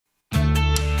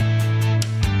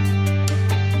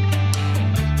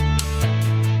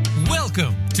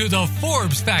to the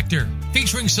Forbes Factor,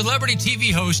 featuring celebrity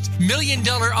TV host,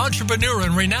 million-dollar entrepreneur,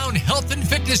 and renowned health and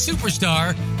fitness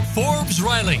superstar, Forbes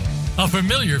Riley. A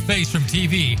familiar face from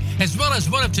TV, as well as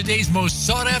one of today's most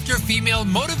sought-after female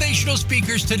motivational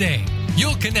speakers today.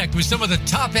 You'll connect with some of the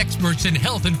top experts in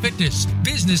health and fitness,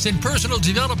 business and personal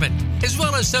development, as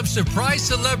well as some surprise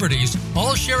celebrities,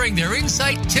 all sharing their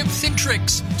insight, tips, and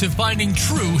tricks to finding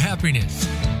true happiness.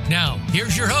 Now,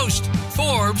 here's your host,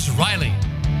 Forbes Riley.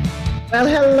 Well,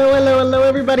 hello,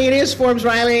 everybody. It is Forbes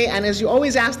Riley. And as you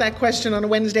always ask that question on a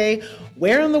Wednesday,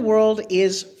 where in the world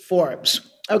is Forbes?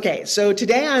 Okay, so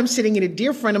today I'm sitting in a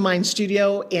dear friend of mine's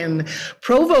studio in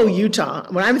Provo, Utah.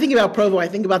 When I'm thinking about Provo, I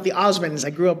think about the Osmonds. I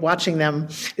grew up watching them.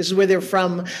 This is where they're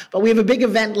from. But we have a big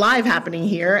event live happening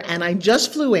here, and I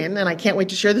just flew in, and I can't wait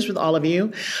to share this with all of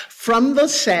you, from the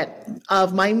set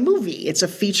of my movie. It's a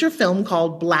feature film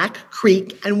called Black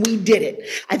Creek, and we did it.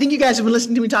 I think you guys have been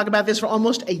listening to me talk about this for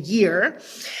almost a year,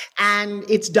 and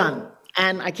it's done.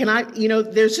 And I cannot,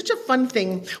 there's such a fun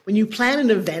thing when you plan an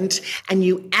event and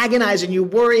you agonize and you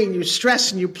worry and you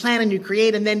stress and you plan and you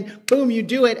create and then boom, you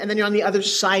do it. And then you're on the other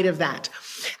side of that.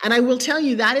 And I will tell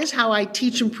you, that is how I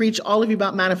teach and preach all of you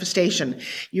about manifestation.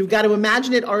 You've got to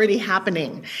imagine it already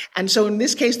happening. And so in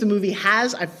this case, the movie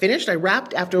I finished, I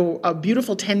wrapped after a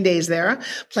beautiful 10 days there,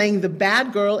 playing the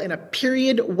bad girl in a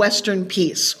period Western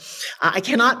piece. I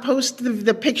cannot post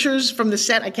the pictures from the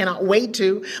set. I cannot wait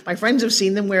to. My friends have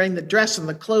seen them wearing the dress and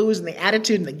the clothes and the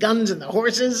attitude and the guns and the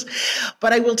horses.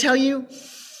 But I will tell you,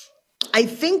 I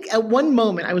think at one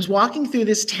moment I was walking through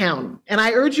this town, and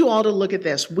I urge you all to look at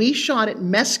this. We shot at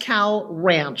Mescal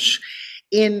Ranch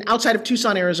outside of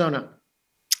Tucson, Arizona.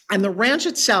 And the ranch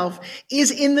itself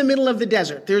is in the middle of the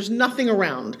desert. There's nothing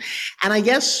around. And I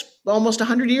guess almost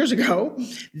 100 years ago,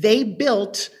 they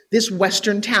built this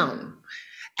Western town,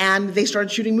 and they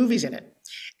started shooting movies in it.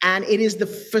 And it is the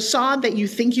facade that you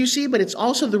think you see, but it's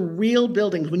also the real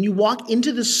buildings. When you walk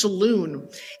into the saloon,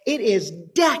 it is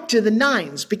decked to the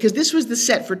nines, because this was the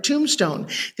set for Tombstone.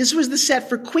 This was the set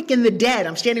for Quick and the Dead.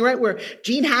 I'm standing right where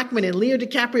Gene Hackman and Leo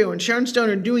DiCaprio and Sharon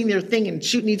Stone are doing their thing and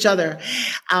shooting each other.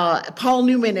 Paul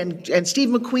Newman and Steve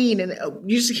McQueen. And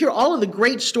you just hear all of the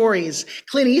great stories.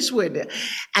 Clint Eastwood.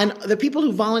 And the people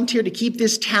who volunteer to keep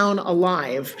this town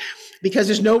alive, because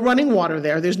there's no running water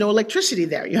there. There's no electricity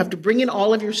there. You have to bring in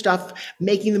all of your stuff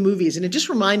making the movies. And it just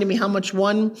reminded me how much,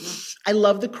 I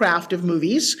love the craft of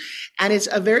movies, and it's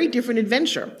a very different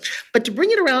adventure. But to bring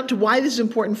it around to why this is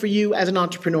important for you as an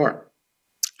entrepreneur.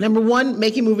 Number one,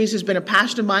 making movies has been a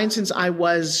passion of mine since I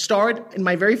was starred in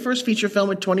my very first feature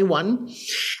film at 21.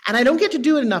 And I don't get to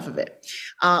do enough of it,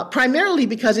 primarily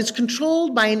because it's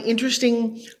controlled by an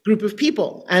interesting group of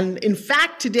people. And in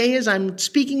fact, today, as I'm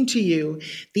speaking to you,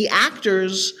 the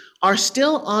actors are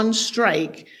still on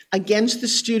strike against the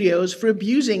studios for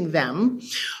abusing them,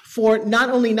 for not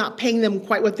only not paying them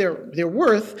quite what they're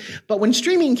worth, but when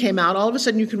streaming came out, all of a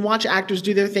sudden you can watch actors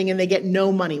do their thing and they get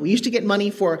no money. We used to get money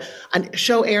for a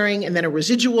show airing and then a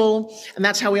residual, and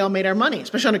that's how we all made our money,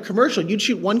 especially on a commercial. You'd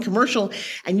shoot one commercial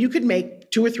and you could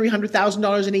make $200,000 or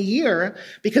 $300,000 in a year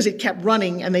because it kept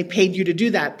running and they paid you to do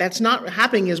that. That's not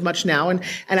happening as much now, and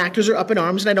actors are up in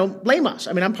arms, and I don't blame us.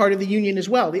 I mean, I'm part of the union as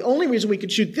well. The only reason we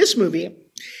could shoot this movie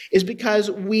is because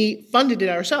we funded it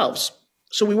ourselves.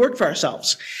 So we worked for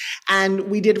ourselves, and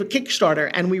we did a Kickstarter,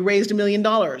 and we raised $1 million.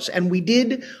 And we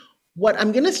did what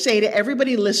I'm going to say to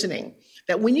everybody listening,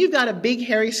 that when you've got a big,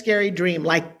 hairy, scary dream,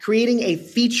 like creating a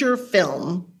feature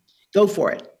film, go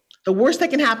for it. The worst that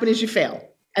can happen is you fail,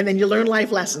 and then you learn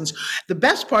life lessons. The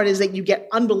best part is that you get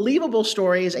unbelievable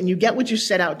stories and you get what you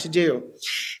set out to do.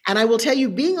 And I will tell you,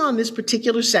 being on this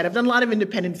particular set, I've done a lot of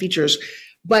independent features,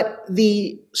 but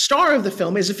the star of the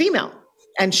film is a female.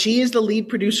 And she is the lead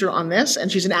producer on this,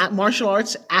 and she's an martial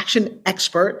arts action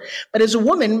expert. But as a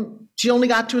woman, she only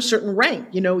got to a certain rank.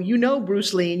 You know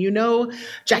Bruce Lee, and you know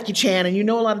Jackie Chan, and you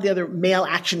know a lot of the other male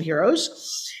action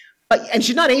heroes. And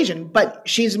she's not Asian, but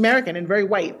she's American and very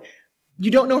white.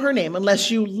 You don't know her name unless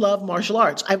you love martial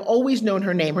arts. I've always known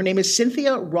her name. Her name is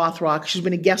Cynthia Rothrock. She's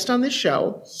been a guest on this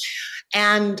show.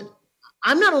 And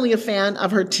I'm not only a fan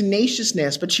of her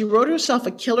tenaciousness, but she wrote herself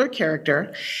a killer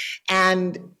character.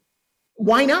 And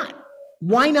why not?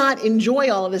 Why not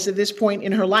enjoy all of this at this point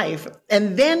in her life?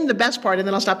 And then the best part, and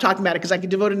then I'll stop talking about it because I could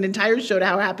devote an entire show to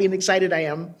how happy and excited I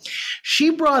am.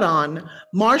 She brought on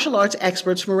martial arts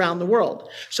experts from around the world.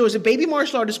 So as a baby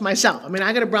martial artist myself, I mean,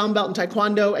 I got a brown belt in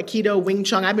Taekwondo, Aikido, Wing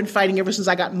Chun. I've been fighting ever since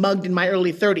I got mugged in my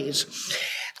early 30s,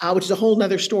 which is a whole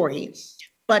nother story.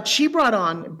 But she brought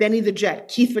on Benny the Jet,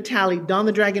 Keith Vitale, Don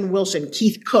the Dragon Wilson,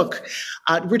 Keith Cook,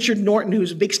 Richard Norton,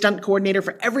 who's a big stunt coordinator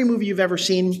for every movie you've ever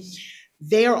seen.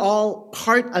 They are all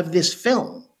part of this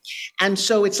film. And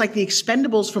so it's like the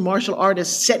Expendables for martial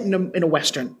artists set in a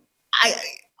Western.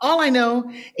 All I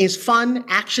know is fun,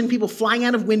 action, people flying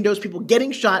out of windows, people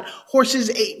getting shot,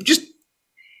 horses, just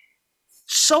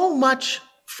so much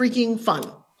freaking fun.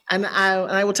 And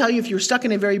I will tell you, if you're stuck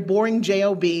in a very boring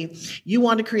job, you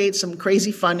want to create some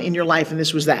crazy fun in your life, and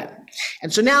this was that.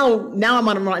 And so now I'm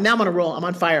on a roll. I'm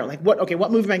on fire. Like, what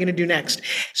movie am I going to do next?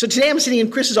 So today I'm sitting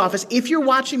in Chris's office. If you're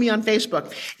watching me on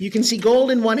Facebook, you can see gold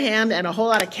in one hand and a whole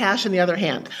lot of cash in the other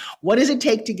hand. What does it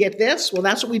take to get this? Well,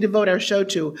 that's what we devote our show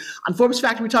to. On Forbes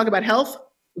Factor, we talk about health,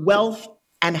 wealth,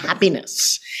 and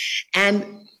happiness.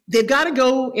 And they've got to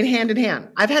go in hand.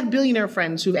 I've had billionaire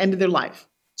friends who've ended their life.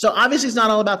 So obviously it's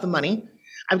not all about the money.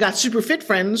 I've got super fit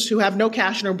friends who have no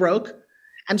cash and are broke.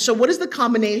 And so what is the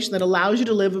combination that allows you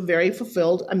to live a very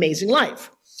fulfilled, amazing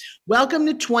life? Welcome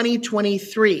to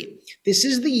 2023. This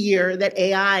is the year that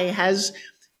AI has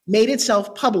made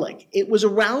itself public. It was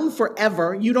around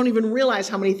forever. You don't even realize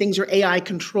how many things are AI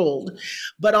controlled.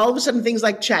 But all of a sudden things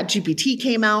like ChatGPT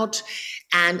came out.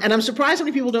 And I'm surprised how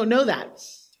many people don't know that,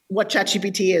 what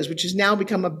ChatGPT is, which has now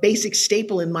become a basic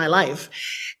staple in my life.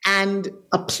 And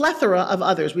a plethora of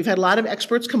others. We've had a lot of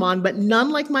experts come on, but none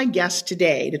like my guest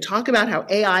today to talk about how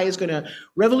AI is going to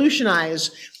revolutionize,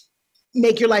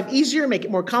 make your life easier, make it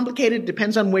more complicated,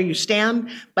 depends on where you stand.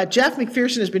 But Jeff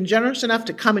Macpherson has been generous enough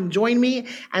to come and join me.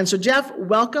 And so Jeff,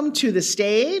 welcome to the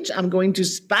stage. I'm going to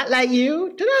spotlight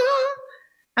you. Ta-da!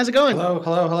 How's it going?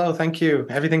 Hello. Thank you.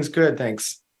 Everything's good.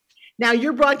 Thanks. Now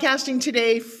you're broadcasting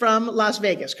today from Las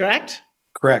Vegas, correct?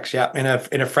 Correct. Yeah.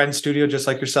 In a friend's studio, just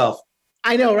like yourself.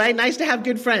 I know, right? Nice to have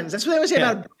good friends. That's what they always say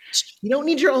about boats. You don't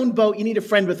need your own boat. You need a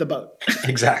friend with a boat.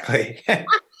 Exactly. All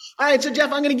right. So,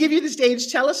 Jeff, I'm going to give you the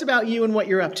stage. Tell us about you and what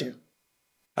you're up to.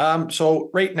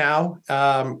 So right now,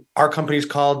 our company is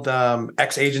called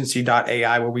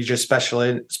xagency.ai, where we just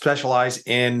specialize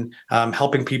in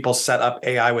helping people set up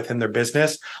AI within their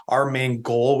business. Our main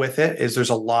goal with it is there's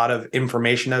a lot of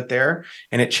information out there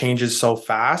and it changes so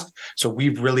fast. So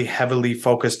we've really heavily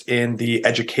focused in the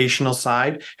educational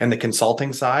side and the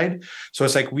consulting side. So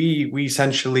it's like we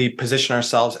essentially position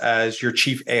ourselves as your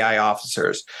chief AI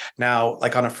officers. Now,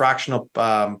 like on a fractional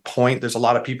point, there's a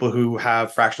lot of people who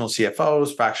have fractional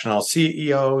CFOs, fractional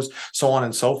CEOs, so on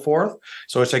and so forth.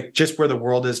 So it's like just where the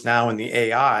world is now in the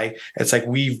AI, it's like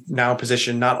we've now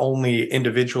positioned not only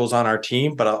individuals on our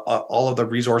team, but all of the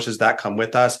resources that come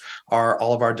with us are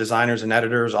all of our designers and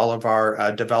editors, all of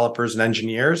our developers and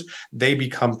engineers. They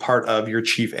become part of your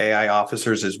chief AI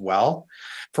officers as well.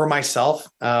 For myself,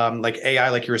 like AI,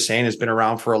 like you were saying, has been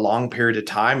around for a long period of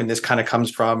time. And this kind of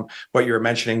comes from what you were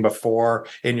mentioning before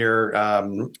in your,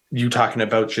 you talking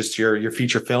about just your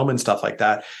feature film and stuff like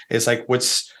that. It's like,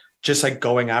 what's just like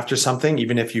going after something,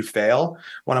 even if you fail.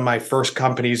 One of my first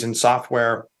companies in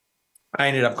software, I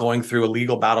ended up going through a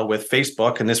legal battle with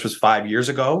Facebook, and this was 5 years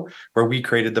ago, where we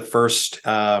created the first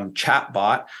chat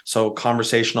bot, so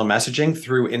conversational messaging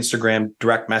through Instagram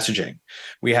direct messaging.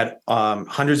 We had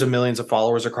hundreds of millions of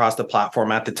followers across the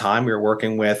platform at the time. We were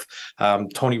working with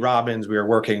Tony Robbins. We were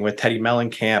working with Teddy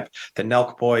Mellencamp, the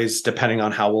Nelk Boys, depending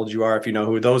on how old you are, if you know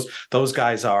who those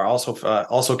guys are,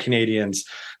 also Canadians.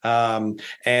 And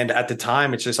at the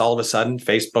time, it's just all of a sudden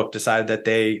Facebook decided that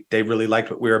they really liked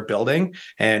what we were building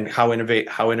and how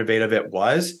innovative it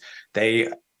was. They,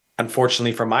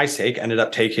 unfortunately for my sake, ended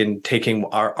up taking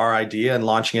our idea and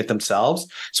launching it themselves.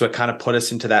 So it kind of put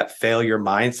us into that failure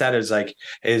mindset. It was like,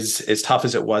 as tough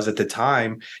as it was at the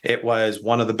time, it was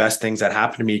one of the best things that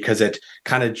happened to me, because it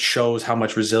kind of shows how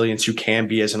much resilience you can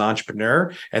be as an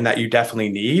entrepreneur and that you definitely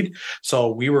need.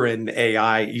 So we were in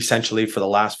AI essentially for the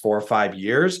last 4 or 5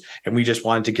 years, and we just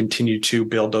wanted to continue to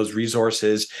build those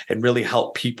resources and really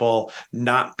help people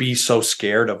not be so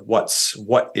scared of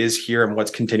what is here and what's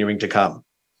continuing to come.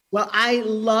 Well, I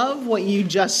love what you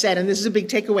just said, and this is a big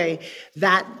takeaway,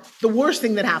 that the worst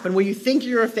thing that happened, where you think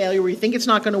you're a failure, where you think it's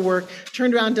not going to work,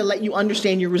 turned around to let you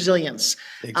understand your resilience.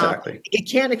 Exactly. It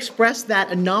can't express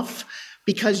that enough,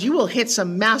 because you will hit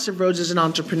some massive roads as an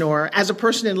entrepreneur, as a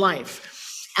person in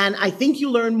life. And I think you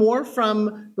learn more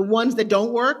from the ones that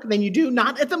don't work than you do,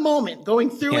 not at the moment. Going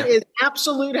through it is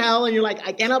absolute hell, and you're like,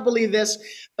 I cannot believe this.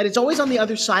 But it's always on the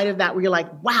other side of that, where you're like,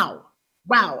 wow,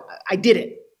 I did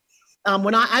it.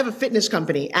 When I have a fitness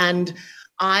company, and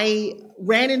I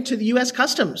ran into the U.S.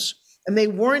 Customs, and they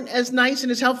weren't as nice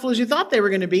and as helpful as you thought they were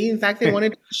going to be. In fact, they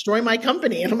wanted to destroy my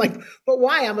company. And I'm like, but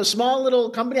why? I'm a small little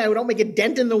company. I don't make a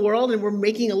dent in the world, and we're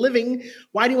making a living.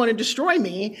 Why do you want to destroy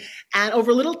me? And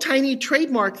over a little tiny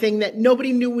trademark thing that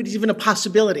nobody knew was even a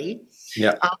possibility.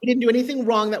 Yeah, we didn't do anything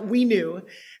wrong that we knew.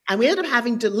 And we ended up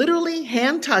having to literally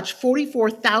hand touch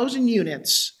 44,000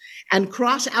 units and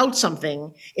cross out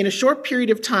something in a short period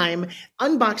of time,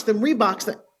 unbox them, rebox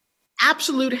them.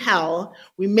 Absolute hell.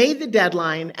 We made the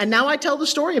deadline, and now I tell the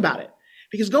story about it.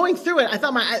 Because going through it, I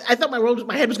thought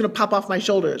my head was going to pop off my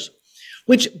shoulders.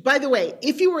 Which, by the way,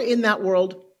 if you were in that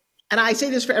world, and I say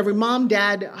this for every mom,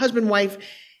 dad, husband, wife,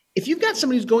 if you've got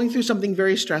somebody who's going through something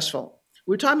very stressful,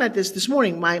 we were talking about this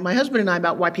morning, my husband and I,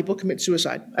 about why people commit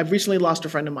suicide. I've recently lost a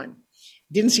friend of mine.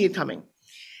 Didn't see it coming.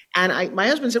 And my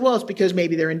husband said, well, it's because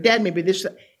maybe they're in debt, maybe this.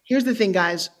 Here's the thing,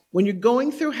 guys. When you're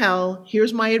going through hell,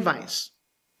 here's my advice.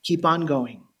 Keep on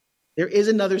going. There is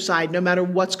another side, no matter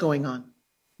what's going on.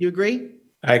 You agree?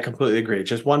 I completely agree.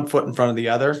 Just one foot in front of the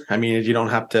other. I mean, you don't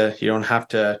have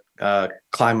to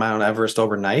climb Mount Everest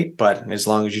overnight, but as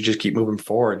long as you just keep moving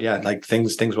forward, yeah, like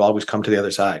things will always come to the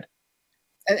other side.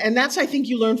 And that's, I think,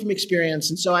 you learn from experience.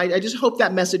 And so I just hope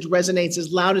that message resonates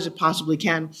as loud as it possibly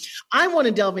can. I want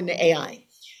to delve into AI.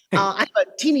 I have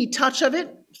a teeny touch of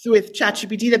it with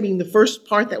ChatGPT, that being the first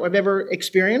part that I've ever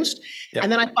experienced. Yep.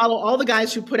 And then I follow all the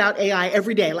guys who put out AI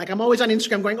every day. Like I'm always on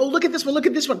Instagram going, oh, look at this one, look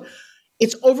at this one.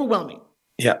 It's overwhelming.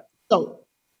 Yeah. So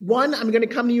one, I'm going to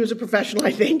come to you as a professional,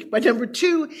 I think. But number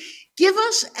two, give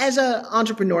us as an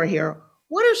entrepreneur here,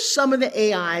 what are some of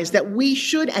the AIs that we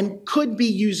should and could be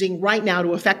using right now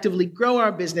to effectively grow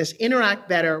our business, interact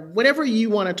better, whatever you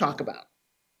want to talk about?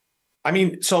 I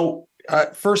mean, so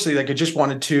firstly, like I just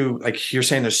wanted to, like you're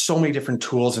saying, there's so many different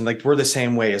tools, and like we're the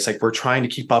same way. It's like we're trying to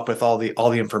keep up with all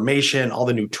the information, all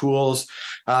the new tools.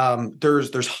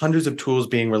 There's hundreds of tools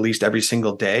being released every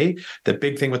single day. The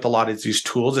big thing with a lot of these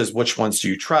tools is which ones do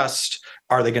you trust?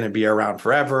 Are they going to be around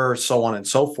forever? So on and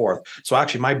so forth. So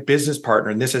actually my business partner,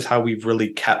 and this is how we've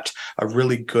really kept a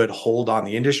really good hold on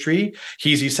the industry.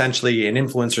 He's essentially an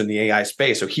influencer in the AI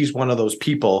space. So he's one of those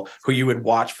people who you would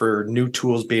watch for new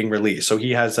tools being released. So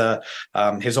he has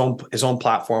his own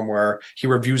platform where he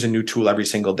reviews a new tool every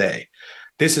single day.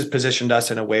 This has positioned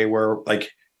us in a way where like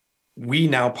we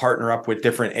now partner up with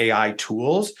different AI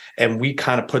tools and we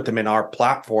kind of put them in our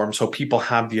platform so people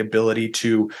have the ability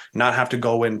to not have to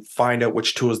go and find out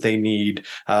which tools they need,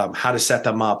 how to set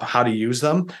them up, how to use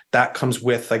them. That comes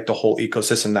with like the whole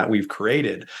ecosystem that we've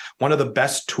created. One of the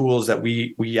best tools that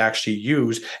we actually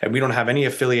use, and we don't have any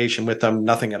affiliation with them,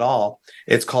 nothing at all.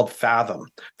 It's called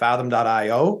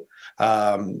Fathom.io.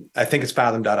 I think it's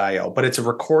Fathom.io, but it's a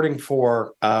recording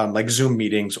for like Zoom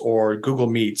meetings or Google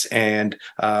Meets and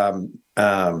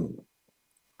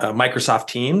Microsoft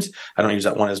Teams. I don't use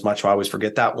that one as much, so I always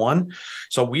forget that one.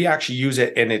 So we actually use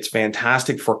it, and it's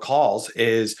fantastic for calls.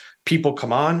 Is people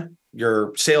come on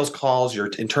your sales calls, your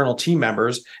internal team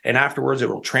members, and afterwards it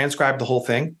will transcribe the whole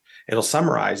thing. It'll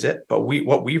summarize it, but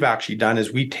what we've actually done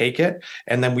is we take it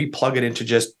and then we plug it into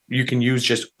you can use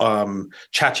just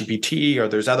ChatGPT, or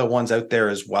there's other ones out there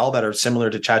as well that are similar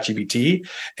to ChatGPT.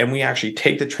 And we actually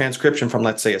take the transcription from,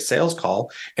 let's say, a sales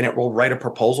call, and it will write a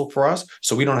proposal for us.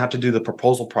 So we don't have to do the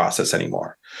proposal process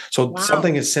anymore. So wow.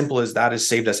 Something as simple as that has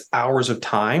saved us hours of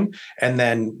time. And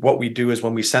then what we do is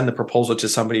when we send the proposal to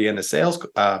somebody in a sales,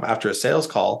 after a sales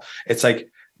call, it's like,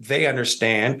 they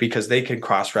understand because they can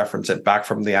cross-reference it back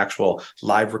from the actual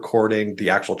live recording,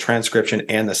 the actual transcription,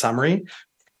 and the summary,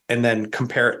 and then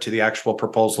compare it to the actual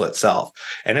proposal itself.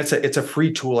 And it's a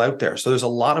free tool out there. So there's a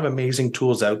lot of amazing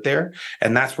tools out there.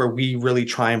 And that's where we really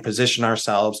try and position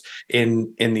ourselves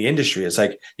in the industry. It's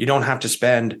like, you don't have to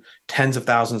spend tens of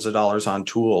thousands of dollars on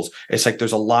tools. It's like,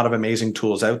 there's a lot of amazing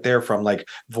tools out there, from like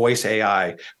voice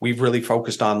AI. We've really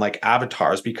focused on like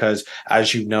avatars because,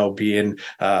 as you know, being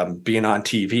on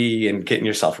TV and getting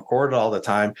yourself recorded all the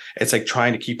time, it's like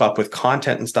trying to keep up with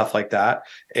content and stuff like that.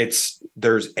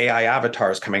 There's AI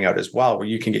avatars coming out as well, where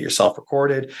you can get yourself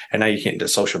recorded, and now you can get into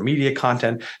social media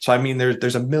content. So, I mean,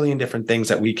 there's a million different things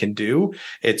that we can do.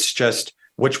 It's just,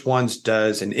 which ones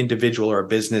does an individual or a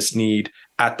business need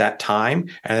at that time?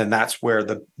 And then that's where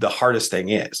the hardest thing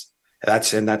is.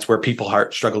 That's where people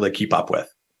struggle to keep up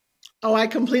with. Oh, I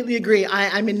completely agree.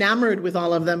 I'm enamored with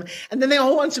all of them. And then they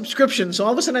all want subscriptions. So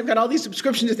all of a sudden I've got all these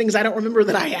subscriptions to things I don't remember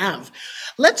that I have.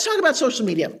 Let's talk about social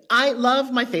media. I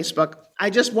love my Facebook.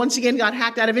 I just once again got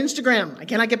hacked out of Instagram. I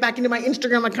cannot get back into my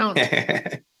Instagram account.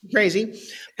 Crazy.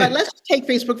 But let's take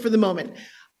Facebook for the moment.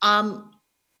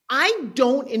 I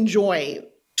don't enjoy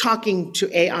talking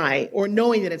to AI or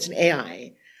knowing that it's an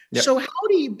AI. Yep. So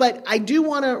but I do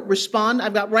want to respond.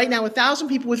 I've got right now 1,000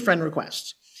 people with friend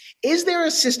requests. Is there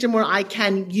a system where I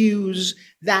can use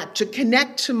that to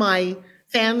connect to my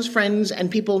fans, friends, and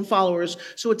people and followers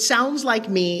so it sounds like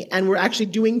me and we're actually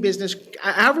doing business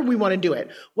however we want to do it?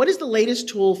 What is the latest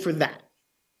tool for that?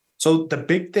 So the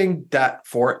big thing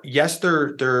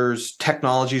there's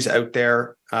technologies out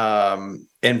there.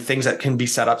 and things that can be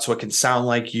set up so it can sound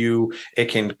like you, it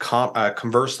can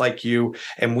converse like you.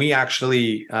 And we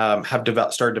actually have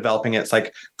started developing it. It's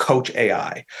like Coach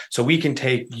AI. So we can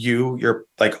take your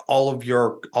like all of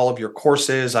your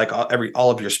courses, like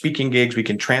all of your speaking gigs, we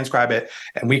can transcribe it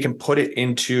and we can put it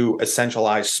into a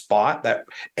centralized spot that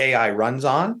AI runs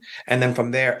on. And then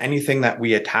from there, anything that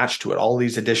we attach to it, all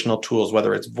these additional tools,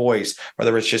 whether it's voice,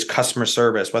 whether it's just customer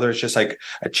service, whether it's just like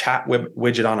a chat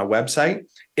widget on a website,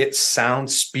 it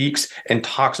sounds, speaks, and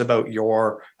talks about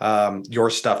your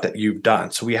stuff that you've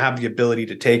done. So we have the ability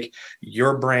to take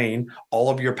your brain, all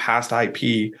of your past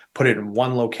IP, put it in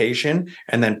one location,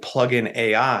 and then plug in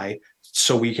AI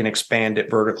so we can expand it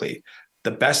vertically.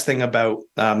 The best thing about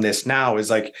this now is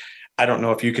like, I don't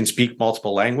know if you can speak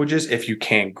multiple languages. If you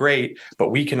can, great. But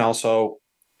we can also,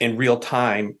 in real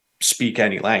time, speak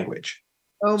any language.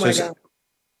 Oh my God.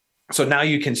 So now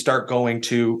you can start going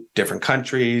to different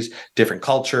countries, different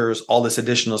cultures, all this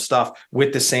additional stuff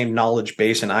with the same knowledge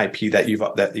base and IP that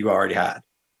you already had.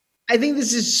 I think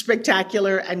this is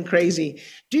spectacular and crazy.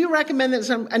 Do you recommend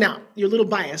that now you're a little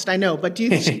biased, I know, but do you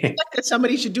think that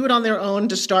somebody should do it on their own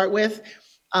to start with,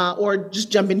 or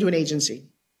just jump into an agency?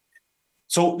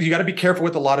 So you got to be careful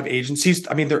with a lot of agencies.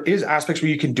 I mean, there is aspects where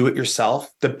you can do it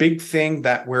yourself. The big thing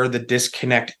where the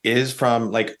disconnect is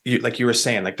from, like you were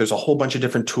saying, like there's a whole bunch of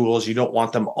different tools. You don't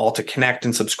want them all to connect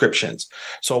in subscriptions.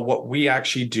 So what we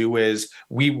actually do is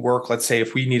we work, let's say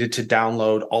if we needed to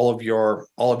download all of your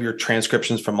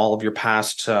transcriptions from all of your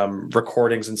past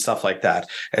recordings and stuff like that.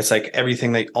 It's like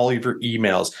everything, like all of your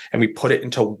emails, and we put it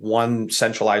into one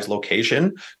centralized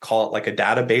location, call it like a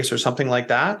database or something like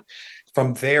that.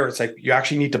 From there, it's like you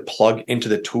actually need to plug into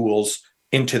the tools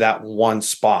into that one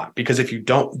spot, because if you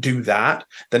don't do that,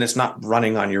 then it's not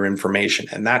running on your information.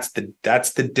 And that's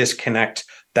the disconnect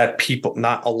that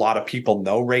not a lot of people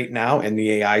know right now in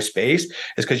the AI space,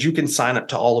 is because you can sign up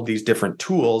to all of these different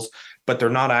tools, but they're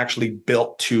not actually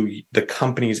built to the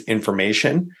company's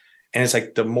information. And it's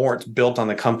like the more it's built on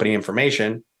the company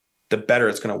information, the better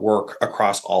it's going to work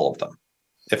across all of them,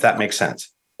 if that makes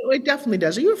sense. It definitely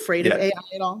does. Are you afraid of AI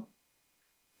at all?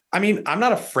 I mean, I'm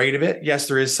not afraid of it. Yes,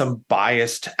 there is some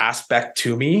biased aspect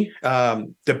to me.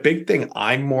 The big thing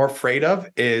I'm more afraid of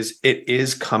is it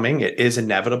is coming. It is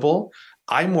inevitable.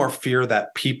 I more fear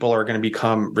that people are going to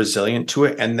become resilient to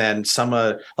it. And then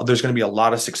there's going to be a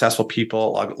lot of successful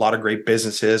people, a lot of great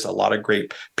businesses, a lot of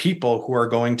great people who are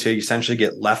going to essentially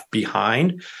get left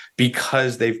behind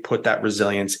because they've put that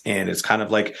resilience in. It's kind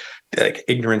of like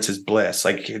ignorance is bliss.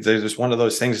 Like there's one of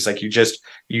those things. It's like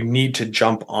you need to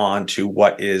jump on to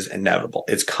what is inevitable.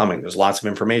 It's coming. There's lots of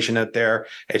information out there.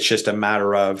 It's just a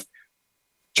matter of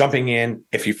jumping in.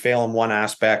 If you fail in one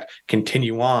aspect,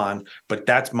 continue on. But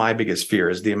that's my biggest fear,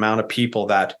 is the amount of people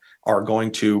that are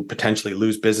going to potentially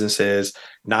lose businesses,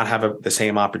 not have the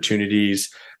same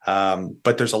opportunities.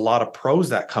 But there's a lot of pros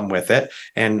that come with it.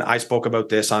 And I spoke about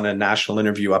this on a national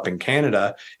interview up in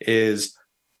Canada, is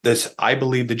this, I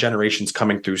believe the generations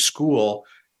coming through school,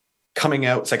 coming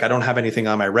out, it's like, I don't have anything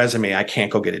on my resume. I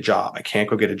can't go get a job. I can't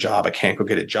go get a job. I can't go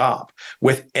get a job.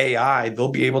 With AI, they'll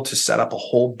be able to set up a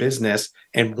whole business,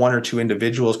 and one or two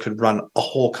individuals could run a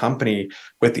whole company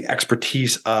with the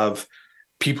expertise of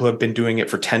people who have been doing it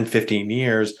for 10, 15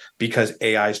 years, because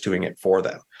AI is doing it for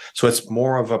them. So it's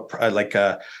more of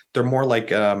they're more like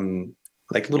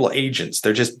little agents.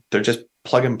 They're just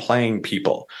plug and playing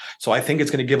people. So I think it's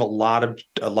going to give a lot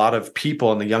of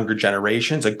people in the younger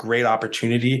generations a great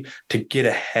opportunity to get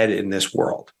ahead in this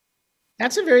world.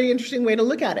 That's a very interesting way to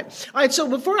look at it. All right, so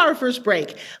before our first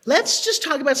break, let's just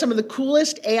talk about some of the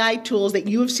coolest AI tools that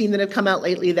you have seen that have come out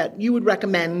lately that you would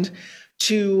recommend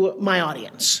to my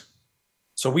audience.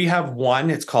 So we have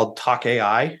one, it's called Talk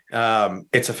AI.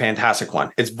 It's a fantastic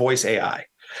one. It's voice AI.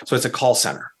 So it's a call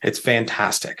center. It's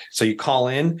fantastic. So you call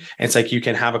in, and it's like you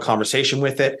can have a conversation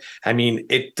with it. I mean,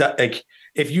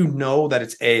 if you know that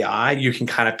it's AI, you can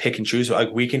kind of pick and choose.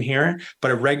 Like we can hear it,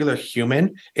 but a regular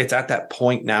human, it's at that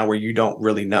point now where you don't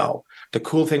really know. The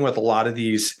cool thing with a lot of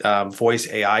these voice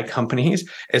AI companies,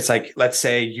 it's like, let's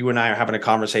say you and I are having a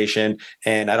conversation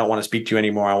and I don't want to speak to you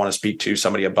anymore. I want to speak to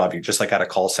somebody above you, just like at a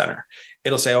call center.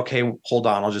 It'll say, okay, hold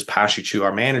on. I'll just pass you to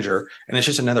our manager. And it's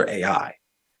just another AI.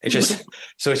 It's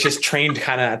just trained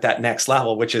kind of at that next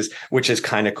level, which is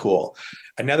kind of cool.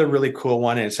 Another really cool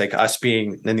one is like us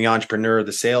being in the entrepreneur,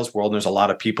 the sales world. And there's a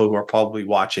lot of people who are probably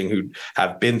watching who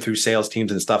have been through sales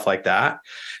teams and stuff like that.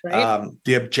 Right.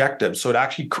 The objectives. So it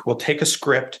actually will take a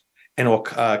script and it will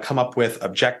come up with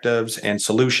objectives and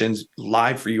solutions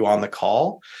live for you on the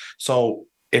call. So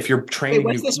if you're training,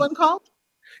 what's this one called?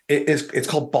 It's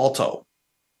called Balto.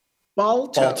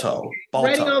 Balto. Balto.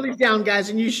 Writing all these down, guys,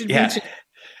 and you should reach it.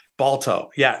 Balto.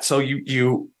 Yeah. So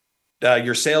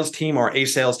your sales team or a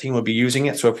sales team would be using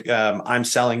it. So if I'm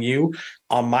selling you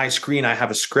on my screen, I have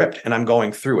a script and I'm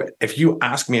going through it. If you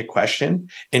ask me a question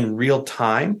in real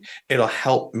time, it'll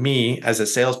help me as a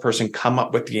salesperson come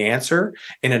up with the answer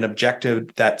in an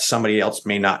objective that somebody else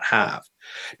may not have.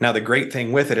 Now, the great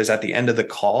thing with it is at the end of the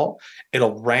call,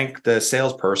 it'll rank the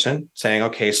salesperson saying,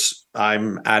 okay,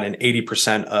 I'm at an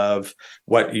 80% of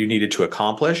what you needed to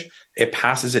accomplish. It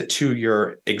passes it to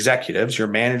your executives, your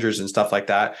managers and stuff like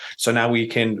that. So now we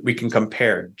can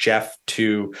compare Jeff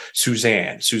to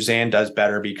Suzanne. Suzanne does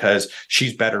better because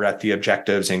she's better at the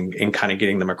objectives and kind of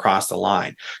getting them across the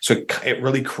line. So it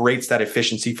really creates that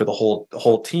efficiency for the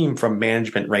whole team from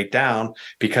management right down,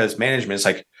 because management is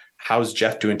like, how's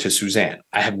Jeff doing to Suzanne?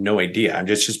 I have no idea. I'm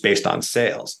just based on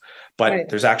sales, but right.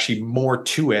 There's actually more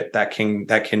to it that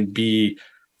can be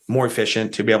more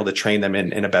efficient to be able to train them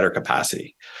in a better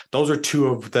capacity. Those are two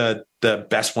of the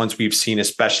best ones we've seen,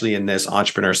 especially in this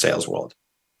entrepreneur sales world.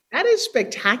 That is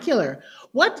spectacular.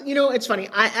 It's funny.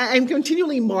 I'm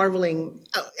continually marveling.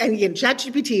 And again,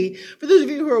 ChatGPT, for those of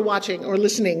you who are watching or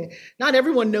listening, not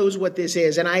everyone knows what this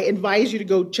is. And I advise you to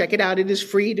go check it out. It is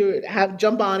free to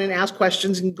jump on and ask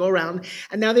questions and go around.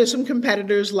 And now there's some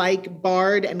competitors like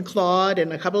Bard and Claude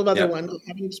and a couple of other ones. I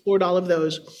haven't explored all of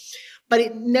those. But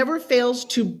it never fails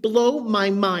to blow my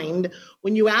mind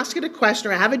when you ask it a question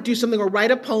or have it do something or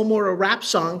write a poem or a rap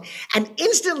song. And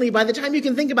instantly, by the time you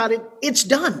can think about it, it's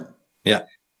done. Yeah.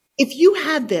 If you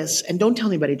had this, and don't tell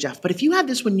anybody, Jeff, but if you had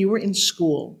this when you were in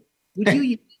school, would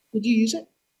you use it?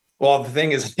 Well, the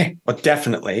thing is, well,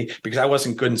 definitely, because I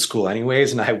wasn't good in school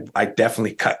anyways. And I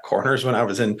definitely cut corners when I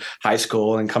was in high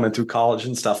school and coming through college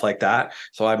and stuff like that.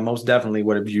 So I most definitely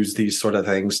would have used these sort of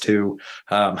things to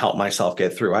help myself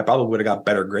get through. I probably would have got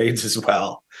better grades as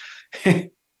well.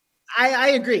 I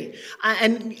agree.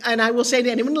 And I will say to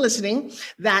anyone listening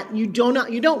that you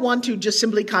don't want to just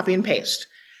simply copy and paste.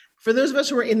 For those of us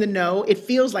who are in the know, it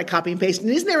feels like copy and paste. And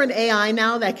isn't there an AI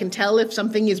now that can tell if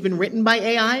something has been written by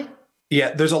AI?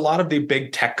 Yeah, there's a lot of the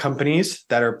big tech companies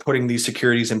that are putting these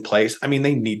securities in place. I mean,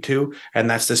 they need to, and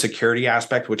that's the security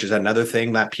aspect, which is another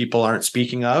thing that people aren't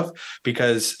speaking of,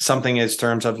 because something in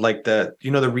terms of like the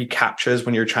reCAPTCHAs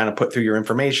when you're trying to put through your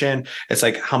information. It's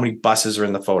like how many buses are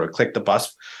in the photo. Click the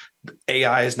bus.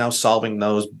 AI is now solving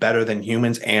those better than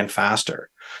humans and faster.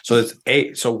 So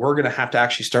we're going to have to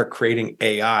actually start creating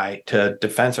AI to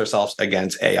defend ourselves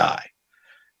against AI.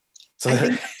 So I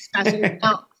think that's fascinating.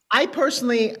 Now,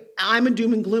 I'm a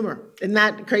doom and gloomer. Isn't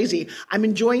that crazy? I'm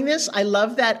enjoying this. I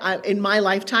love that in my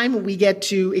lifetime, we get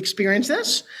to experience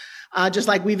this. Just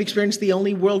like we've experienced the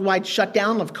only worldwide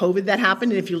shutdown of COVID that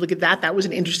happened. And if you look at that was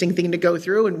an interesting thing to go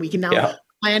through. And we can now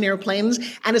fly on airplanes.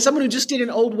 And as someone who just did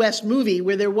an Old West movie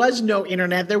where there was no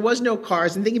internet, there was no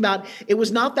cars, and thinking about it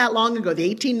was not that long ago,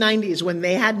 the 1890s, when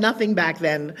they had nothing back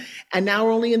then. And now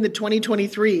we're only in the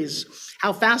 2023s,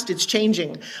 how fast it's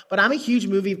changing. But I'm a huge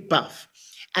movie buff.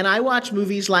 And I watch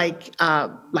movies like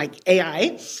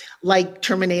AI, like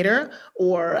Terminator,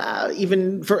 or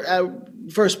even for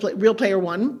Real Player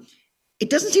One. It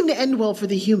doesn't seem to end well for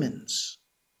the humans.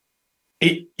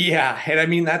 Yeah, and I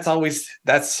mean that's always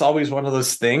one of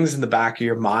those things in the back of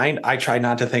your mind. I try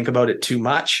not to think about it too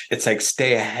much. It's like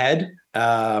stay ahead.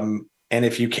 And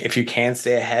if you can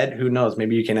stay ahead, who knows?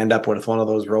 Maybe you can end up with one of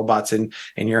those robots in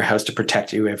your house to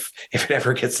protect you if it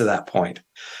ever gets to that point.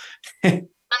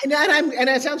 And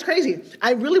that sounds crazy.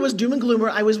 I really was doom and gloomer.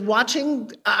 I was watching,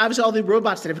 obviously all the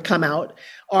robots that have come out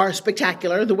are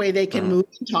spectacular, the way they can move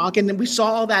and talk. And we saw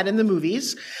all that in the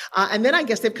movies. And then I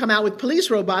guess they've come out with police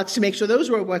robots to make sure those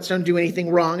robots don't do anything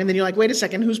wrong. And then you're like, wait a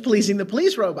second, who's policing the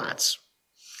police robots?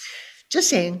 Just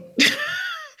saying.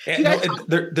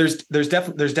 There's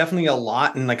definitely a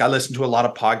lot. And like I listened to a lot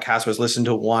of podcasts. I was listening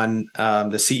to one,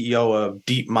 the CEO of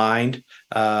DeepMind,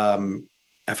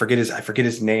 I forget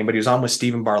his name, but he was on with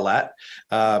Stephen Bartlett.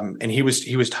 And he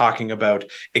was talking about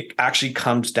it actually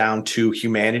comes down to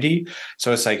humanity.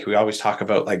 So it's like we always talk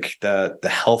about like the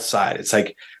health side. It's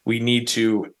like we need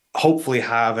to hopefully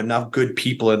have enough good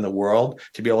people in the world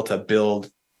to be able to build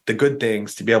the good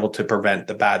things to be able to prevent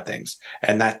the bad things.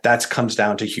 And that comes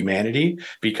down to humanity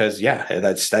because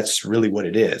that's really what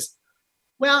it is.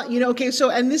 Well, okay, so,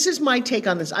 and this is my take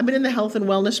on this. I've been in the health and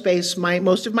wellness space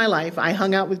most of my life. I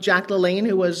hung out with Jack LaLanne,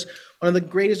 who was one of the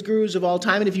greatest gurus of all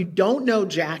time. And if you don't know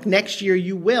Jack, next year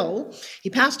you will. He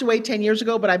passed away 10 years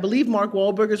ago, but I believe Mark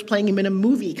Wahlberg is playing him in a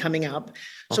movie coming up.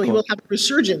 So he will have a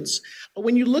resurgence. But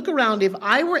when you look around, if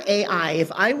I were AI,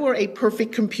 if I were a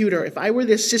perfect computer, if I were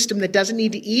this system that doesn't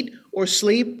need to eat or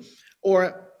sleep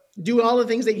or do all the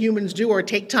things that humans do or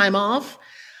take time off,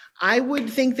 I would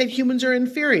think that humans are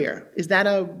inferior. Is that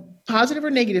a positive or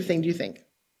negative thing, do you think?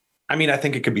 I mean, I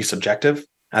think it could be subjective.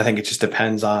 I think it just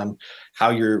depends on how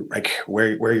you're like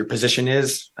where your position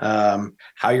is,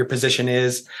 how your position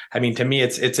is. I mean, to me,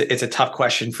 it's a tough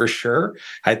question for sure.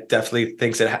 I definitely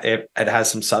think that it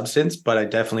has some substance, but I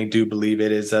definitely do believe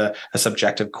it is a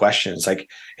subjective question. It's like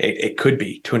it could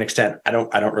be to an extent. I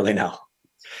don't really know.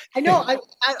 I know.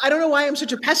 I don't know why I'm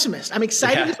such a pessimist. I'm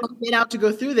excited to get out to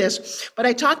go through this, but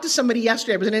I talked to somebody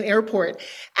yesterday. I was in an airport,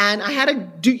 and I had to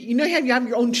do. You have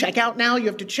your own checkout now. You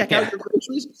have to check out your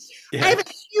groceries. I have a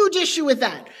huge issue with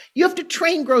that. You have to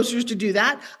train grocers to do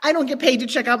that. I don't get paid to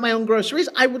check out my own groceries.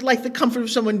 I would like the comfort of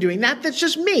someone doing that. That's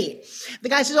just me. The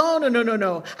guy says, "Oh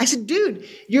no." I said, "Dude,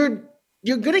 you're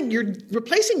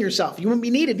replacing yourself. You won't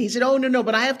be needed." And he said, "Oh no,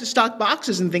 but I have to stock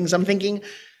boxes and things." I'm thinking,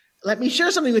 let me share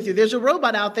something with you. There's a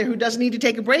robot out there who doesn't need to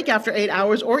take a break after 8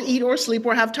 hours or eat or sleep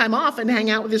or have time off and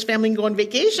hang out with his family and go on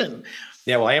vacation.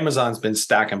 Yeah, well, Amazon's been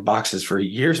stacking boxes for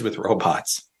years with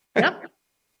robots. Yep.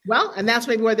 Well, and that's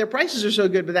maybe why their prices are so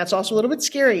good, but that's also a little bit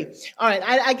scary. All right,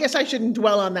 I guess I shouldn't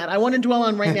dwell on that. I want to dwell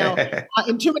on right now.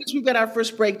 In 2 minutes, we've got our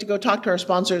first break to go talk to our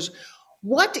sponsors.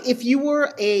 What if you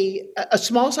were a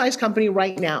small-sized company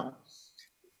right now,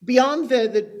 beyond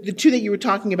the two that you were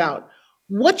talking about,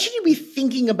 what should you be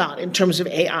thinking about in terms of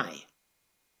AI?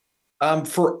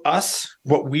 For us,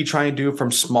 what we try and do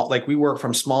from small, like we work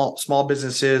from small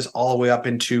businesses all the way up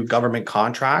into government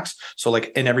contracts. So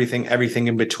like in everything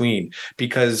in between,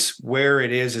 because where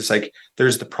it is like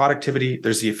there's the productivity,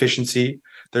 there's the efficiency,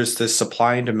 there's the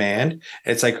supply and demand.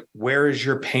 It's like, where is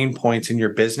your pain points in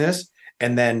your business?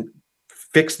 And then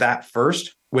fix that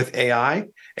first with AI.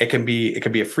 It can be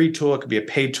a free tool. It could be a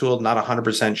paid tool, not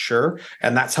 100% sure.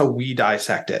 And that's how we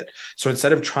dissect it. So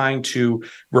instead of trying to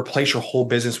replace your whole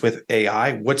business with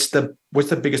AI, what's the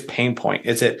biggest pain point?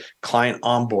 Is it client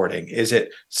onboarding? Is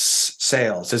it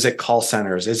sales? Is it call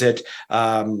centers? Is it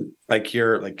like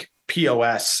your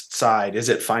POS side? Is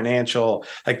it financial?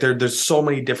 Like there's so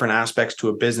many different aspects to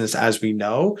a business, as we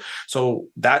know. So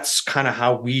that's kind of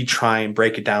how we try and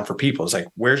break it down for people. It's like,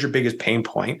 where's your biggest pain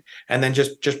point? And then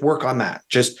just work on that.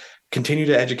 Just continue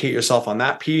to educate yourself on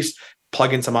that piece.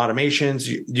 Plug in some automations,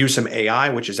 use some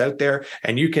AI, which is out there,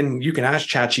 and you can ask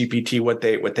ChatGPT what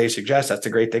they suggest. That's the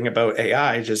great thing about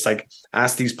AI. Just like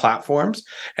ask these platforms,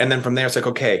 and then from there it's like,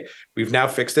 okay, we've now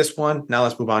fixed this one. Now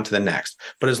let's move on to the next.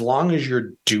 But as long as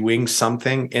you're doing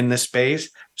something in this space,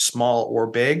 small or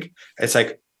big, it's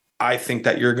like, I think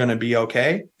that you're going to be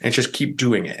okay, and just keep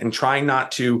doing it and trying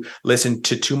not to listen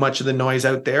to too much of the noise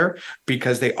out there,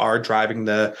 because they are driving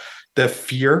the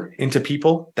fear into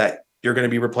people that you're going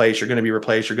to be replaced. You're going to be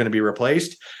replaced. You're going to be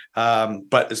replaced.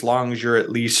 But as long as you're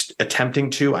at least attempting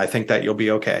to, I think that you'll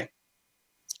be okay.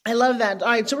 I love that. All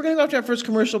right, so we're going to go to our first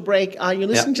commercial break. You're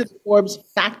listening to the Forbes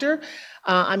Factor.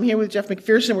 I'm here with Jeff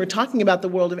Macpherson. We're talking about the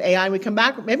world of AI. When we come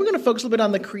back, maybe we're going to focus a little bit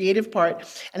on the creative part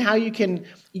and how you can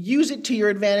use it to your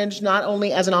advantage, not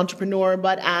only as an entrepreneur,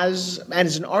 but as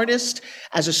an artist,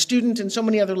 as a student, and so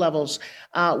many other levels.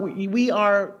 We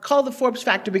are called the Forbes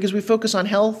Factor because we focus on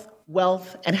health,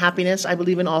 wealth, and happiness. I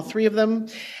believe in all three of them.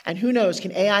 And who knows,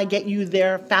 can AI get you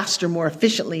there faster, more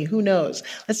efficiently? Who knows?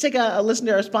 Let's take a listen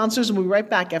to our sponsors, and we'll be right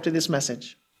back after this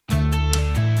message.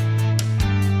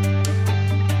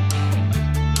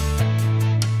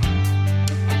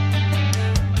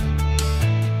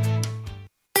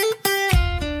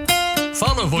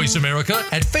 Follow Voice America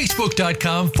at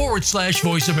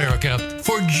facebook.com/Voice America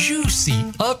for juicy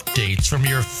updates from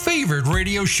your favorite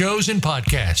radio shows and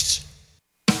podcasts.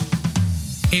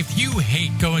 If you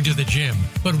hate going to the gym,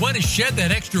 but want to shed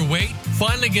that extra weight,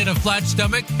 finally get a flat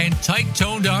stomach, and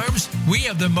tight-toned arms, we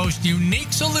have the most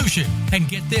unique solution. And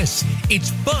get this,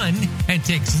 it's fun and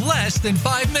takes less than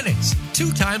 5 minutes,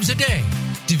 2 times a day.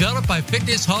 Developed by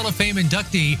Fitness Hall of Fame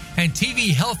inductee and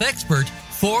TV health expert,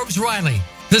 Forbes Riley.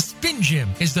 The Spin Gym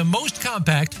is the most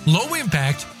compact,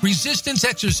 low-impact, resistance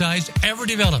exercise ever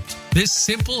developed. This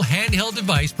simple handheld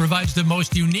device provides the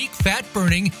most unique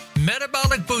fat-burning,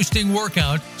 metabolic-boosting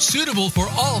workout suitable for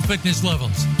all fitness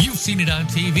levels. You've seen it on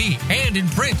TV and in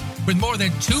print with more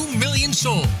than 2 million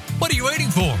sold. What are you waiting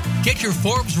for? Get your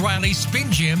Forbes Riley Spin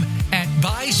Gym at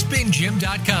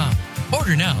buyspingym.com.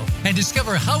 Order now and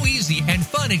discover how easy and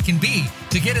fun it can be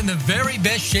to get in the very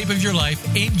best shape of your life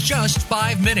in just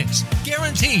 5 minutes.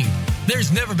 Guaranteed. There's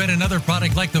never been another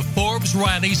product like the Forbes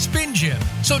Riley Spin Gym.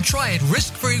 So try it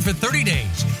risk-free for 30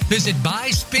 days. Visit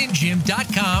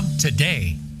buyspingym.com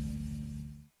today.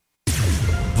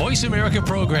 Voice America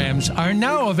programs are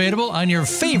now available on your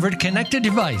favorite connected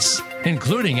device,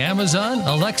 including Amazon,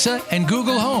 Alexa, and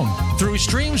Google Home. Through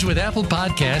streams with Apple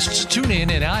Podcasts, TuneIn,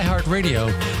 and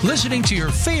iHeartRadio, listening to your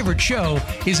favorite show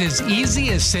is as easy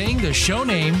as saying the show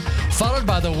name followed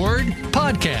by the word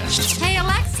podcast. Hey,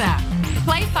 Alexa,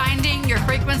 play Finding Your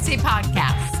Frequency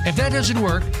podcast. If that doesn't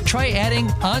work, try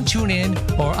adding on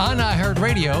TuneIn or on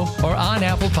iHeartRadio or on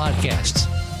Apple Podcasts.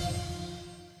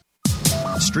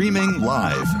 Streaming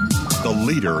live, the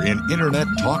leader in Internet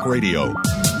talk radio,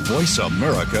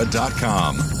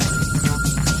 voiceamerica.com.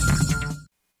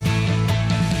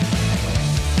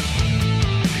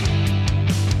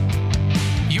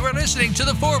 You are listening to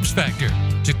The Forbes Factor.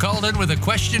 To call in with a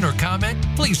question or comment,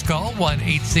 please call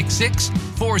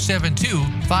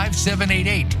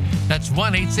 1-866-472-5788. That's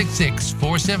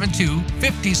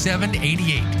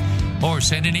 1-866-472-5788. Or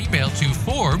send an email to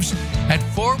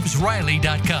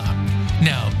Forbes@ForbesRiley.com.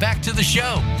 Now, back to the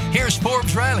show. Here's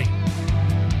Forbes Riley.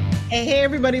 Hey,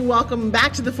 everybody. Welcome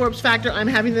back to the Forbes Factor. I'm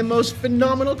having the most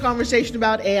phenomenal conversation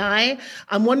about AI.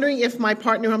 I'm wondering if my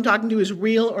partner who I'm talking to is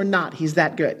real or not. He's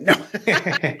that good. No.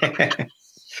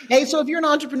 Hey, so if you're an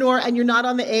entrepreneur and you're not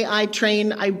on the AI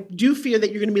train, I do fear that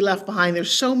you're going to be left behind.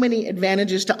 There's so many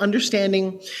advantages to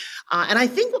understanding. And I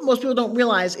think what most people don't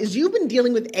realize is you've been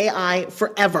dealing with AI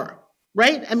forever,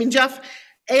 right? I mean, Jeff,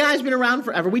 AI has been around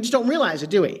forever. We just don't realize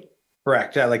it, do we?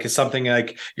 Correct. Yeah, like it's something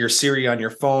like your Siri on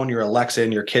your phone, your Alexa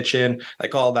in your kitchen,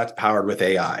 like all that's powered with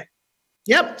AI.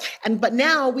 Yep. But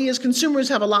now we as consumers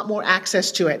have a lot more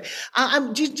access to it.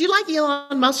 Do you like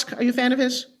Elon Musk? Are you a fan of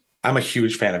his? I'm a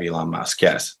huge fan of Elon Musk.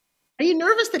 Yes. Are you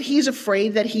nervous that he's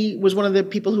afraid that he was one of the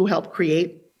people who helped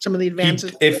create some of the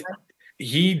advances?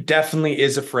 He definitely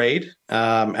is afraid.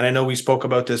 And I know we spoke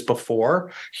about this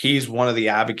before. He's one of the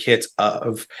advocates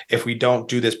of, if we don't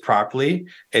do this properly,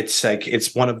 it's like,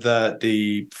 it's one of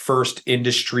the first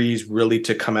industries really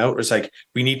to come out. It's like,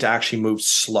 we need to actually move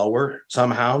slower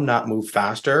somehow, not move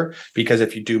faster, because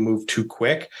if you do move too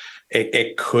quick,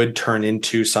 it could turn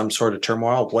into some sort of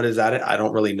turmoil. What is that? I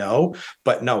don't really know.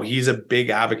 But no, he's a big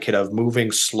advocate of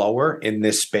moving slower in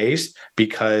this space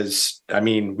because, I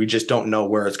mean, we just don't know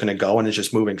where it's going to go. And it's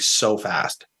just moving so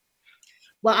fast.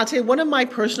 Well, I'll tell you, one of my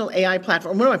personal AI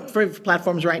platforms, one of my favorite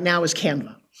platforms right now is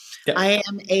Canva. Yep.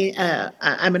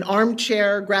 I'm an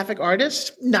armchair graphic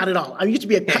artist. Not at all. I used to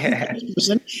be a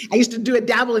person. I used to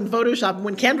dabble in Photoshop. And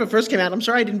when Canva first came out, I'm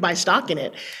sorry I didn't buy stock in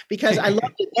it because I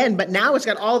loved it then. But now it's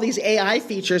got all these AI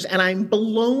features and I'm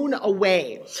blown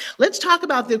away. Let's talk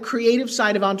about the creative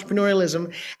side of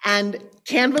entrepreneurialism and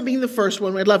Canva being the first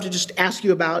one. I'd love to just ask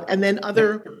you about, and then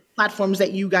other platforms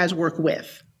that you guys work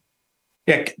with.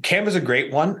 Yeah, Canva's a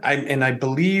great one. I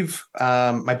believe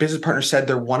my business partner said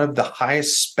they're one of the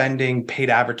highest spending paid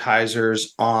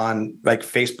advertisers on like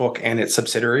Facebook and its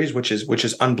subsidiaries, which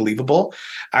is unbelievable.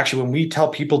 Actually, when we tell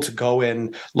people to go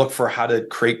and look for how to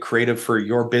create creative for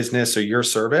your business or your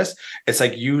service, it's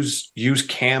like use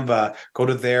Canva, go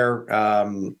to their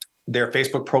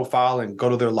Facebook profile and go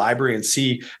to their library and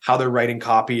see how they're writing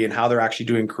copy and how they're actually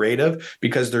doing creative,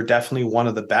 because they're definitely one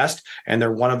of the best and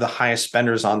they're one of the highest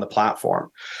spenders on the platform.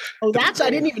 Oh, I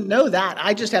didn't even know that.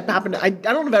 I just happened to, I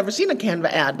don't know if I've ever seen a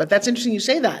Canva ad, but that's interesting you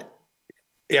say that.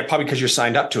 Yeah, probably because you're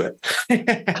signed up to it.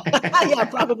 Yeah,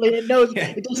 probably. It knows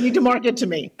it doesn't need to market to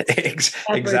me.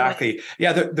 Exactly.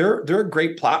 Yeah, they're a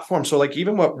great platform. So like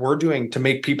even what we're doing to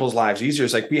make people's lives easier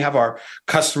is like we have our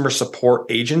customer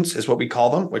support agents is what we call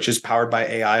them, which is powered by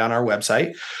AI on our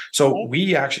website. So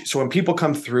when people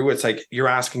come through, it's like you're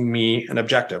asking me an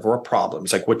objective or a problem.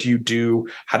 It's like, what do you do?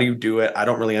 How do you do it? I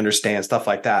don't really understand, stuff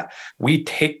like that. We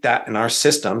take that in our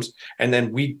systems and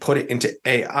then we put it into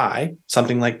AI,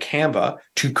 something like Canva,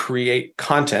 to create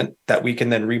content that we can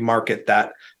then remarket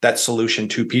that solution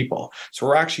to people. So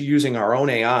we're actually using our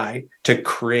own AI to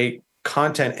create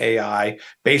content AI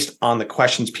based on the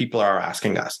questions people are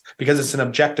asking us, because it's an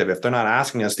objective. If they're not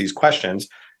asking us these questions,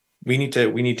 we need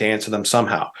to answer them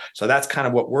somehow. So that's kind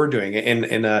of what we're doing in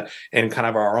kind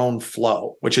of our own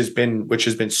flow, which has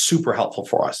been super helpful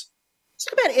for us. Let's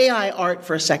talk about AI art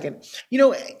for a second. You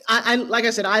know, I like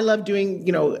I said, I love doing,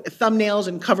 thumbnails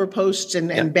and cover posts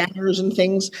and banners and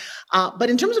things. But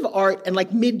in terms of art and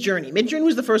like Midjourney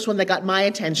was the first one that got my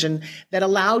attention that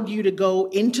allowed you to go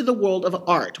into the world of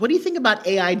art. What do you think about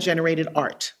AI generated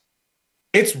art?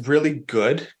 It's really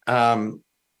good.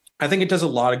 I think it does a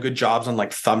lot of good jobs on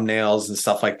like thumbnails and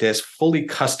stuff like this, fully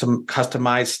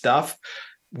customized stuff.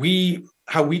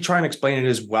 How we try and explain it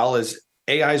as well as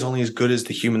AI is only as good as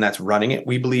the human that's running it.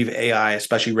 We believe AI,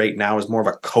 especially right now, is more of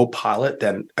a co-pilot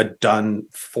than a done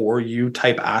for you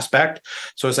type aspect.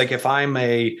 So it's like if I'm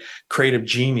a creative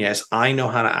genius, I know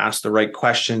how to ask the right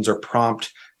questions or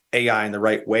prompt AI in the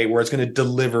right way, where it's going to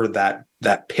deliver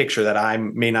that picture that I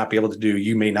may not be able to do,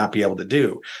 you may not be able to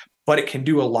do. But it can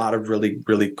do a lot of really,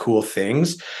 really cool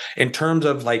things. In terms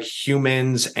of like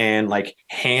humans and like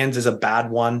hands is a bad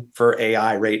one for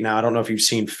AI right now. I don't know if you've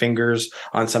seen fingers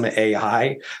on some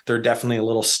AI. They're definitely a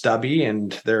little stubby,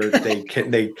 and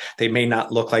they may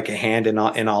not look like a hand in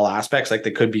all aspects. Like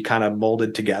they could be kind of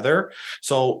molded together.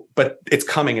 So, but it's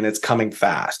coming, and it's coming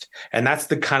fast. And that's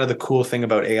the kind of the cool thing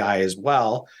about AI as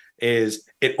well, is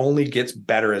it only gets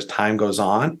better as time goes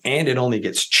on, and it only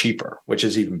gets cheaper, which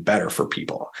is even better for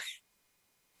people.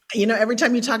 Every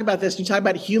time you talk about this, you talk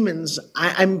about humans,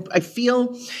 I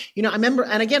feel, I remember,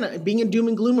 and again, being a doom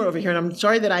and gloomer over here, and I'm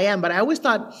sorry that I am, but I always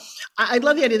thought, I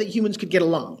love the idea that humans could get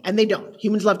along, and they don't.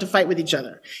 Humans love to fight with each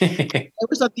other. I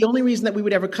always thought the only reason that we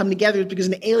would ever come together is because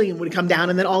an alien would come down,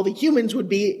 and then all the humans would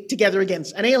be together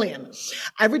against an alien.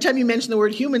 Every time you mention the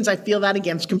word humans, I feel that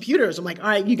against computers. I'm like, all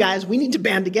right, you guys, we need to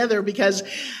band together because,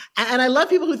 and I love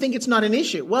people who think it's not an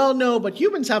issue. Well, no, but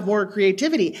humans have more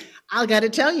creativity. I got to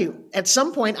tell you, at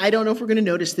some point, I don't know if we're going to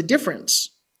notice the difference.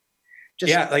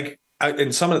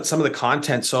 In some of the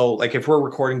content. So like if we're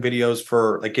recording videos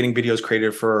for like getting videos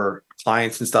created for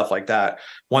clients and stuff like that,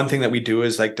 one thing that we do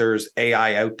is like there's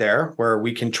AI out there where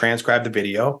we can transcribe the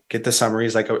video, get the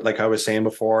summaries, like I was saying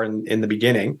before in the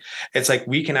beginning. It's like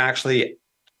we can actually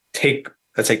take,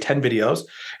 let's say 10 videos,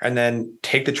 and then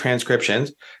take the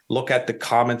transcriptions, look at the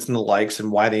comments and the likes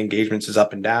and why the engagements is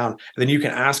up and down. And then you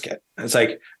can ask it. It's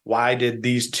like, why did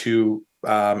these two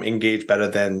engage better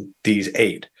than these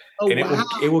 8? Oh, and wow.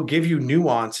 it will give you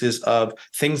nuances of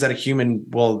things that a human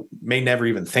may never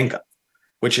even think of,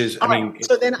 which is,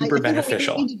 super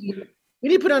beneficial. We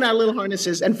need to put on our little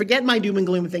harnesses and forget my doom and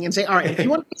gloom thing and say, all right, if you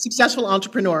want to be a successful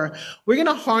entrepreneur, we're going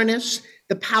to harness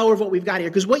the power of what we've got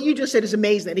here. Because what you just said is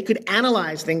amazing, that it could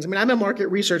analyze things. I mean, I'm a market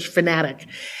research fanatic.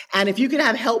 And if you could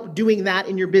have help doing that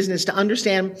in your business to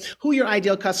understand who your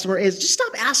ideal customer is, just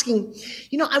stop asking.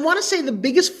 I want to say the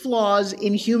biggest flaws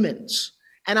in humans,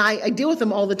 and I deal with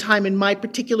them all the time in my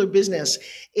particular business,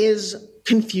 is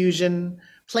confusion,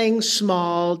 playing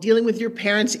small, dealing with your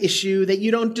parents' issue that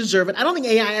you don't deserve it. I don't think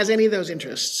AI has any of those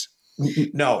interests.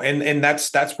 No, and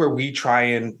that's where we try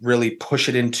and really push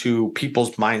it into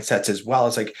people's mindsets as well.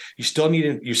 It's like you still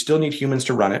need humans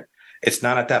to run it. It's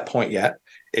not at that point yet.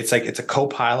 It's like it's a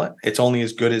co-pilot. It's only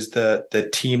as good as the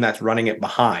team that's running it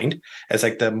behind. It's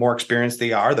like the more experienced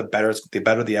they are, the better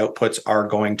the outputs are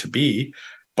going to be.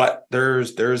 But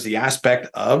there's the aspect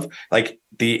of like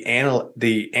the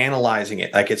analyzing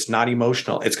it. Like it's not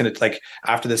emotional. It's going to, like,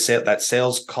 after the sale, that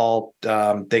sales call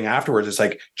thing afterwards, it's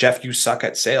like, Jeff, you suck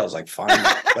at sales. Like, fine.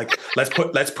 Like,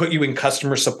 let's put you in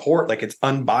customer support. Like, it's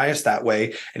unbiased that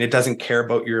way. And it doesn't care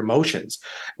about your emotions,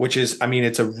 which is,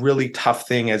 it's a really tough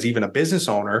thing as even a business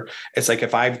owner. It's like,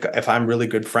 if I'm really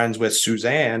good friends with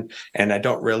Suzanne and I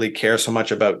don't really care so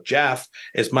much about Jeff,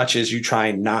 as much as you try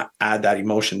and not add that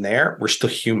emotion there, we're still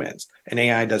humans, and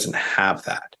AI doesn't have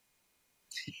that.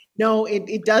 No,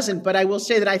 it doesn't. But I will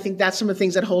say that I think that's some of the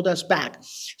things that hold us back.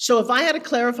 So if I had to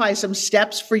clarify some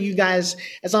steps for you guys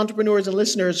as entrepreneurs and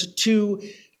listeners to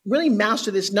really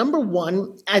master this, number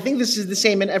one, I think this is the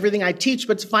same in everything I teach,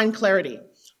 but to find clarity.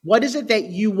 What is it that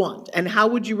you want? And how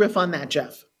would you riff on that,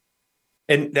 Jeff?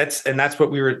 And that's what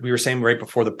we were saying right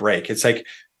before the break. It's like,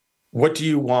 what do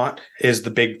you want is the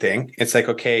big thing. It's like,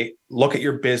 okay, look at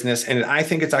your business. And I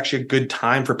think it's actually a good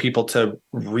time for people to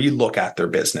relook at their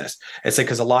business. It's like,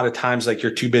 because a lot of times, like,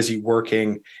 you're too busy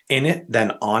working in it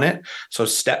than on it. So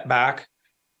step back,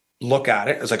 look at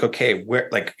it. It's like, okay,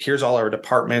 here's all our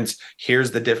departments.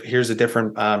 Here's the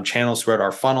different channels throughout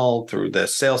our funnel, through the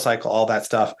sales cycle, all that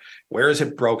stuff. Where is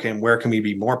it broken? Where can we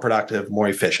be more productive, more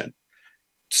efficient?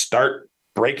 Start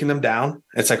breaking them down.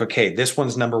 It's like, okay, this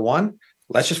one's number one.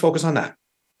 Let's just focus on that.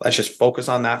 Let's just focus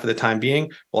on that for the time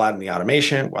being. We'll add in the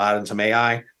automation, we'll add in some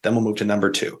AI, then we'll move to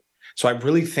number two. So I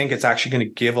really think it's actually going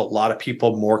to give a lot of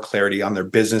people more clarity on their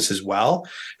business as well,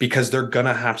 because they're going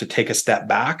to have to take a step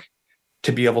back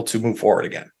to be able to move forward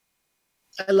again.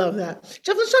 I love that.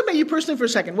 Jeff, let's talk about you personally for a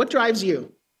second. What drives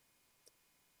you?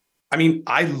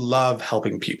 I love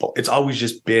helping people. It's always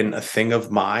just been a thing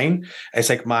of mine. It's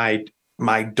like my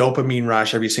dopamine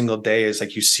rush every single day is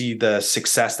like, you see the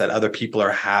success that other people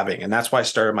are having. And that's why I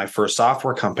started my first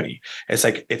software company. It's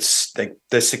like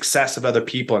the success of other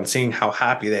people and seeing how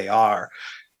happy they are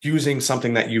using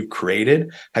something that you've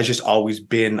created has just always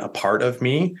been a part of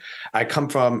me. I come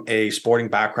from a sporting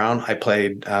background. I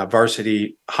played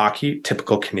varsity hockey,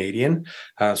 typical Canadian.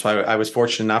 So I was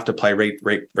fortunate enough to play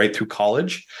right through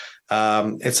college.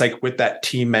 It's like, with that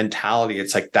team mentality,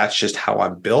 it's like, that's just how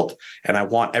I'm built. And I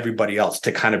want everybody else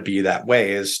to kind of be that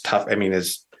way. As tough,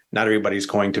 as Not everybody's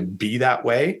going to be that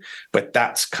way, but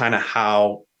that's kind of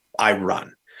how I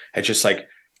run. It's just like,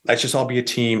 let's just all be a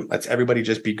team. Let's everybody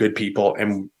just be good people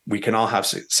and we can all have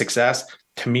success.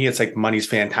 To me, it's like money's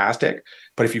fantastic,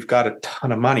 but if you've got a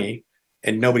ton of money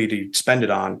and nobody to spend it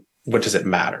on, what does it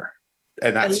matter?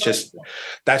 And that's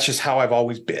just how I've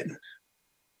always been.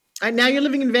 And now you're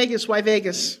living in Vegas. Why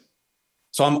Vegas?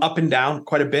 So I'm up and down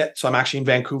quite a bit. So I'm actually in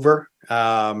Vancouver.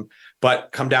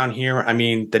 But come down here. I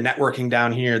mean, the networking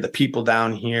down here, the people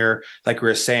down here, like we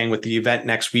were saying with the event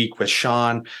next week with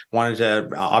Sean, wanted to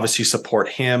obviously support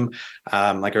him.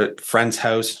 Like a friend's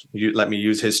house, you let me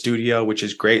use his studio, which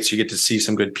is great. So you get to see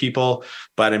some good people.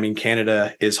 But I mean,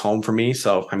 Canada is home for me.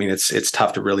 So, I mean, it's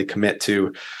tough to really commit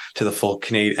to the full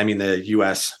the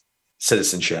US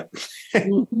citizenship.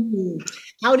 Mm-hmm.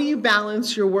 How do you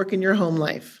balance your work and your home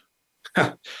life?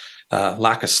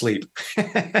 Lack of sleep.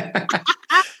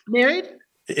 Married?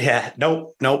 Yeah.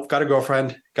 Nope. Got a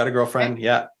girlfriend. Okay.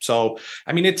 Yeah. So,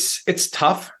 I mean, it's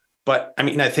tough, but I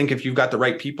mean, I think if you've got the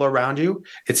right people around you,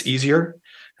 it's easier.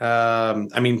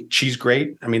 I mean, she's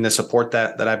great. I mean, the support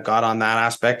that I've got on that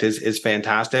aspect is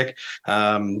fantastic.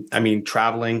 I mean,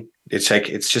 traveling, it's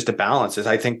just a balance.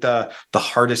 I think the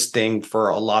hardest thing for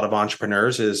a lot of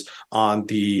entrepreneurs is on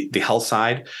the health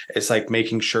side. It's like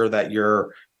making sure that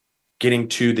you're getting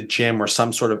to the gym or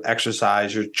some sort of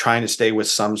exercise, you're trying to stay with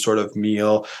some sort of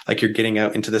meal, like you're getting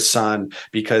out into the sun,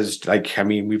 because like, I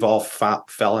mean, we've all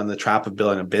fell in the trap of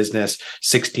building a business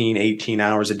 16, 18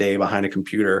 hours a day behind a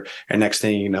computer. And next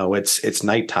thing you know, it's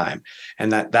nighttime.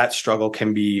 And that struggle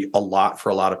can be a lot for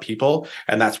a lot of people.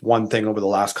 And that's one thing over the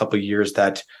last couple of years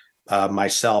that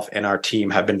myself and our team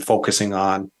have been focusing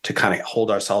on to kind of hold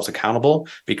ourselves accountable,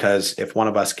 because if one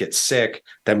of us gets sick,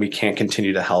 then we can't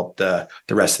continue to help the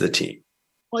rest of the team.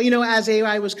 Well, as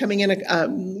AI was coming in a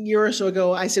year or so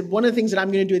ago, I said, one of the things that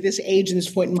I'm going to do at this age and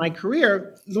this point in my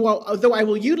career, though I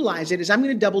will utilize it, is I'm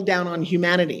going to double down on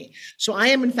humanity. So I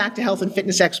am, in fact, a health and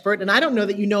fitness expert. And I don't know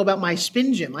that you know about my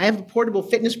Spin Gym. I have a portable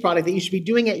fitness product that you should be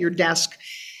doing at your desk.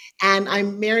 And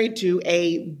I'm married to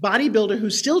a bodybuilder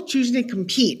who's still choosing to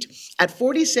compete. At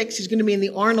 46, he's going to be in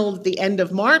the Arnold at the end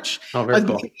of March. Oh, very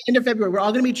cool. End of February. We're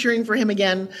all going to be cheering for him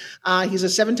again. He's a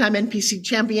 7-time NPC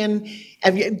champion.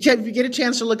 If you get a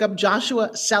chance to look up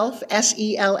Joshua Self,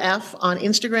 SELF, on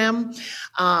Instagram,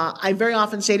 I very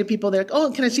often say to people, they're like,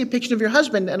 oh, can I see a picture of your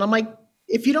husband? And I'm like,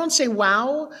 if you don't say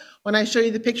wow when I show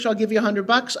you the picture, I'll give you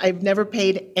 $100. I've never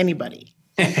paid anybody.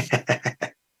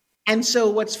 And so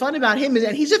what's fun about him is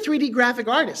that he's a 3D graphic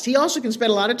artist. He also can spend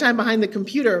a lot of time behind the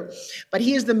computer, but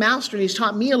he is the master, and he's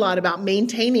taught me a lot about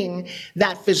maintaining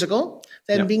that physical,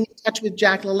 then being in touch with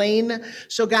Jack LaLanne.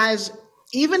 So guys,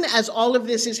 even as all of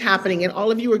this is happening and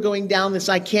all of you are going down this,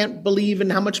 I can't believe in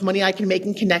how much money I can make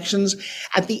in connections,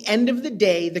 at the end of the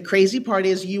day, the crazy part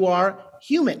is you are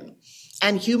human.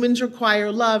 And humans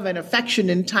require love and affection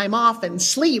and time off and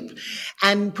sleep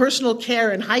and personal care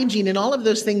and hygiene and all of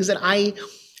those things that I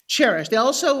cherish. They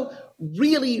also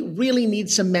really, really need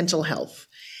some mental health.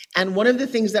 And one of the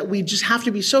things that we just have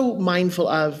to be so mindful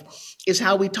of is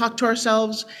how we talk to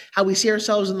ourselves, how we see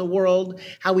ourselves in the world,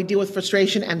 how we deal with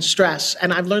frustration and stress.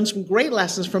 And I've learned some great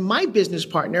lessons from my business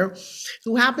partner,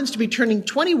 who happens to be turning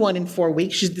 21 in 4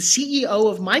 weeks. She's the CEO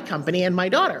of my company and my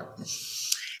daughter.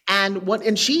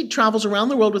 And she travels around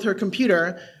the world with her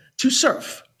computer to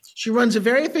surf. She runs a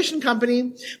very efficient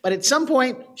company, but at some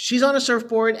point she's on a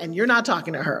surfboard and you're not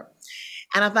talking to her.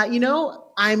 And I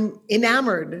thought, I'm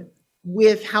enamored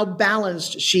with how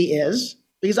balanced she is,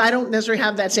 because I don't necessarily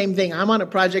have that same thing. I'm on a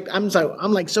project. I'm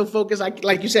like so focused.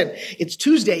 Like you said, it's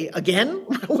Tuesday again.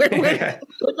 Where'd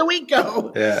the week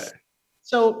go? Yeah.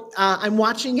 So I'm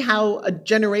watching how a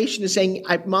generation is saying,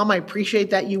 Mom, I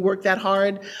appreciate that you work that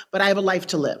hard, but I have a life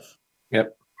to live.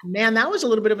 Yep. Man, that was a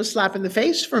little bit of a slap in the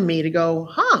face for me to go,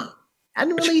 I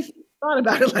hadn't really thought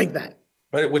about it like that.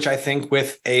 But which I think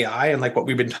with AI and like what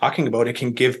we've been talking about, it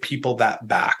can give people that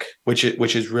back, which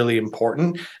is really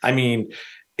important. I mean,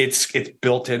 it's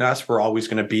built in us. We're always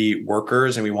going to be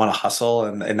workers and we want to hustle,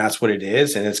 and that's what it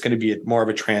is. And it's going to be more of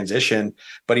a transition.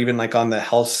 But even like on the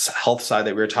health side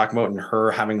that we were talking about, and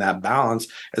her having that balance,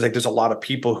 is like there's a lot of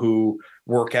people who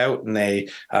work out and they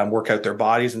work out their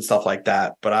bodies and stuff like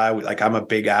that. But I'm a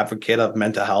big advocate of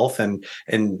mental health, and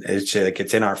it's like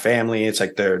it's in our family. It's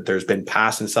like there's been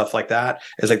past and stuff like that.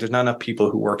 It's like there's not enough people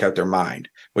who work out their mind,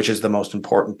 which is the most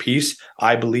important piece,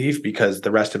 I believe, because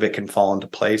the rest of it can fall into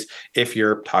place if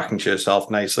you're talking to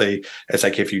yourself nicely. It's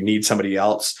like if you need somebody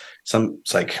else,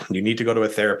 it's like you need to go to a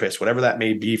therapist, whatever that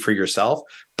may be for yourself.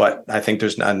 But I think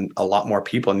there's a lot more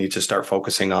people need to start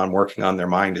focusing on working on their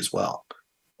mind as well.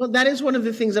 Well, that is one of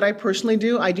the things that I personally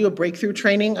do. I do a breakthrough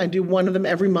training. I do one of them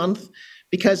every month,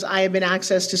 because I have been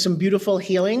access to some beautiful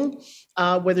healing,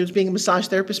 whether it's being a massage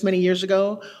therapist many years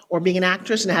ago or being an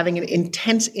actress and having an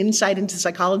intense insight into the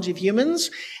psychology of humans,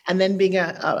 and then being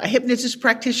a hypnotist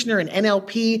practitioner and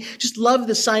NLP. Just love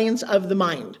the science of the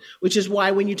mind, which is why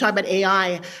when you talk about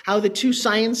AI, how the two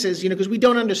sciences, because we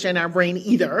don't understand our brain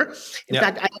either. In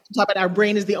fact, I talk about our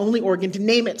brain as the only organ to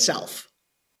name itself.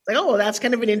 Like, oh, that's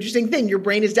kind of an interesting thing. Your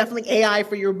brain is definitely AI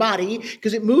for your body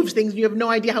because it moves things. And you have no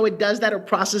idea how it does that or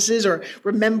processes or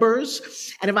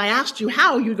remembers. And if I asked you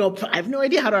how, you'd go, I have no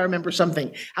idea how to remember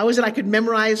something. How is it I could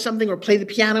memorize something or play the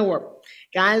piano? Or,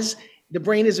 guys, the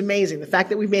brain is amazing. The fact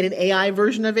that we've made an AI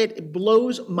version of it, it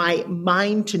blows my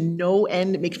mind to no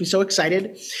end. It makes me so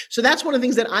excited. So that's one of the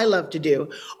things that I love to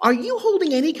do. Are you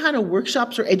holding any kind of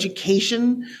workshops or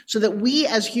education so that we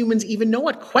as humans even know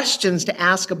what questions to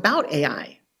ask about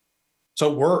AI?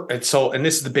 And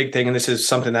this is the big thing, and this is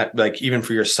something that like even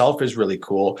for yourself is really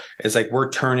cool, is like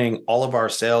we're turning all of our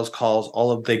sales calls,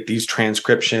 all of like these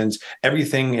transcriptions,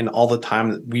 everything, and all the time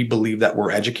that we believe that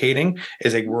we're educating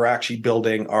is like we're actually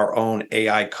building our own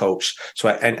AI coach. So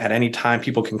at any time,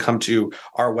 people can come to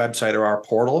our website or our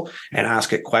portal and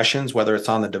ask it questions, whether it's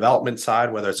on the development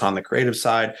side, whether it's on the creative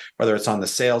side, whether it's on the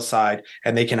sales side,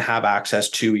 and they can have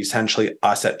access to essentially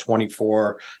us at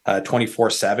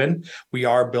 24/7. We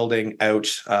are building out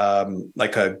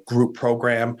like a group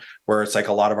program where it's like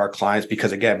a lot of our clients,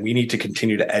 because again, we need to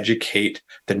continue to educate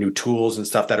the new tools and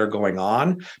stuff that are going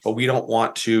on, but we don't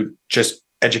want to just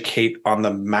educate on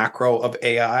the macro of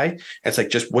AI. It's like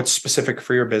just what's specific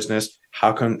for your business,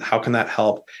 how can that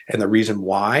help, and the reason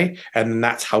why. And then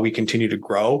that's how we continue to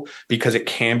grow, because it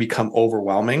can become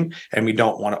overwhelming and we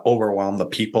don't want to overwhelm the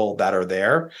people that are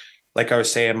there. Like I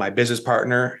was saying, my business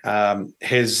partner,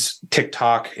 his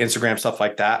TikTok, Instagram, stuff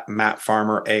like that, Matt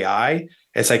Farmer AI,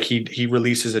 it's like he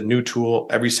releases a new tool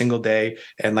every single day.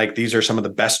 And like, these are some of the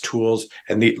best tools.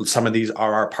 And some of these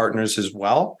are our partners as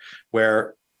well,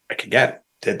 where like, again,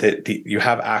 you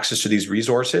have access to these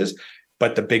resources.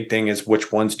 But the big thing is,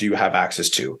 which ones do you have access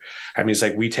to? I mean, it's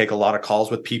like we take a lot of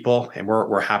calls with people and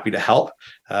we're happy to help.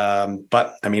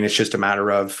 But I mean, it's just a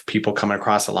matter of people coming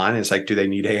across the line. And it's like, do they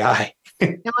need AI?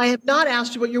 Now, I have not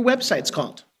asked you what your website's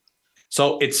called.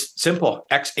 So it's simple,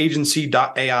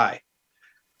 xagency.ai.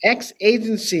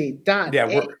 Xagency.ai.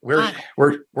 Yeah,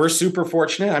 we're super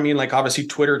fortunate. I mean, like obviously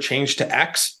Twitter changed to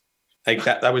X. Like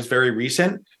that was very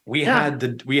recent. We had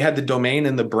the domain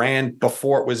and the brand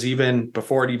before it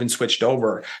even switched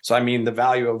over. So I mean, the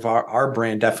value of our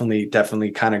brand definitely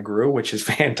kind of grew, which is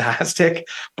fantastic.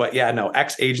 But yeah, no,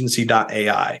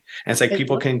 xagency.ai. And it's like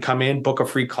people can come in, book a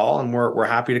free call, and we're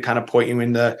happy to kind of point you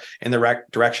in the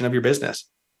direction of your business.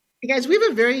 Hey guys, we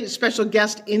have a very special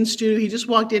guest in studio. He just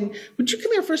walked in. Would you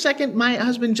come here for a second? My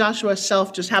husband, Joshua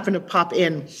Self, just happened to pop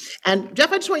in. And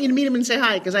Jeff, I just want you to meet him and say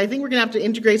hi, because I think we're going to have to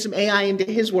integrate some AI into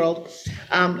his world.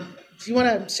 Do you want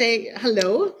to say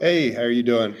hello? Hey, how are you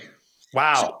doing?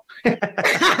 Wow.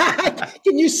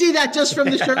 Can you see that just from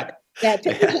the shirt? Yeah,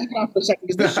 take your jacket off for a second.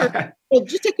 Because this shirt, well,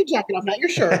 just take your jacket off, not your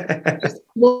shirt.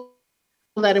 We'll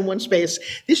that in one space.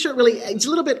 This shirt really, it's a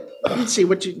little bit, let's see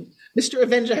what Mr.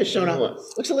 Avenger has shown up.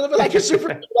 Looks a little bit like a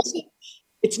super.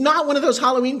 It's not one of those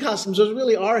Halloween costumes. Those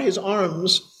really are his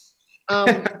arms.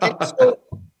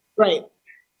 Right.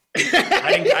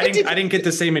 I didn't get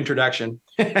the same introduction.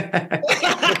 Did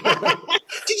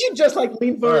you just like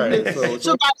lean forward? Right,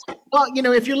 so guys, well,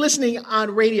 if you're listening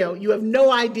on radio, you have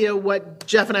no idea what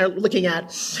Jeff and I are looking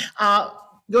at.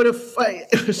 Go to,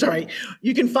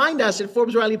 you can find us at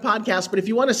Forbes Riley Podcast, but if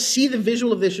you want to see the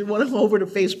visual of this, you want to go over to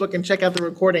Facebook and check out the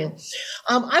recording.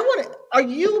 Are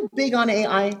you big on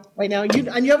AI right now?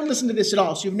 And you haven't listened to this at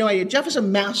all, so you have no idea. Jeff is a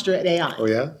master at AI. Oh,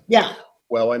 yeah? Yeah.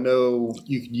 Well, I know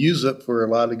you can use it for a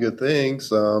lot of good things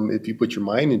if you put your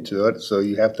mind into it. So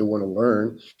you have to want to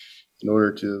learn in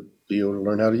order to be able to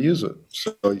learn how to use it.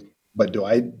 So, but do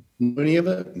I know any of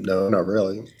it? No, not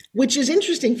really. Which is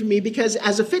interesting for me because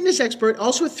as a fitness expert,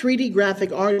 also a 3D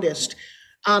graphic artist,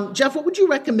 Jeff, what would you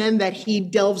recommend that he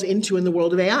delves into in the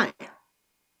world of AI?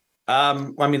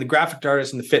 I mean, the graphic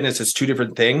artist and the fitness is two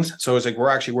different things. So it's like we're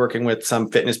actually working with some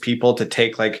fitness people to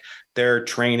take like their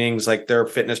trainings, like their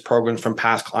fitness programs from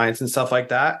past clients and stuff like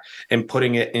that, and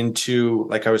putting it into,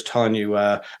 like I was telling you,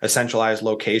 a centralized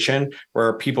location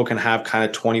where people can have kind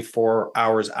of 24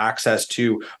 hours access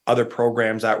to other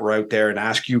programs that were out there and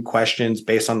ask you questions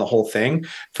based on the whole thing.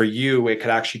 For you, it could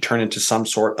actually turn into some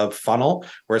sort of funnel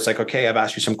where it's like, okay, I've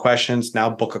asked you some questions, now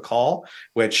book a call,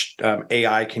 which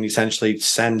AI can essentially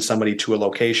send somebody to a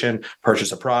location,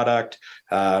 purchase a product,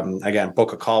 again,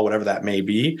 book a call, whatever that may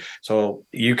be. So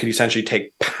you could essentially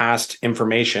take past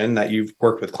information that you've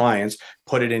worked with clients,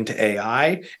 put it into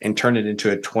AI, and turn it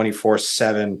into a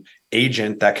 24/7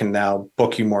 agent that can now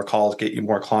book you more calls, get you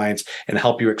more clients, and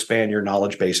help you expand your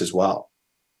knowledge base as well.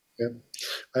 Yeah.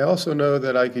 I also know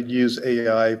that I could use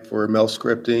AI for mail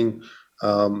scripting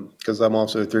because I'm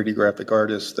also a 3D graphic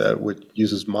artist that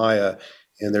uses Maya,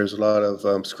 and there's a lot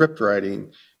of script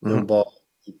writing involved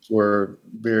for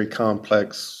very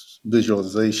complex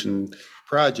visualization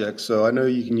projects. So I know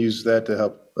you can use that to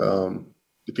help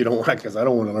if you don't want, because I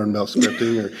don't want to learn mail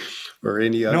scripting or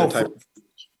any other type.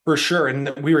 For sure. And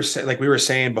we were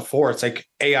saying before, it's like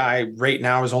AI right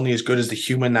now is only as good as the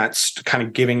human that's kind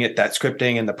of giving it that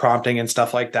scripting and the prompting and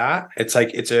stuff like that. It's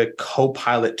like it's a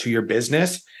co-pilot to your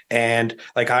business. And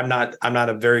like I'm not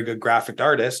a very good graphic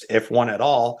artist, if one at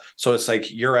all. So it's like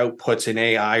your outputs in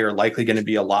AI are likely going to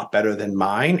be a lot better than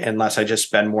mine, unless I just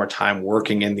spend more time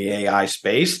working in the AI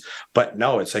space. But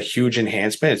no, it's a huge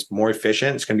enhancement. It's more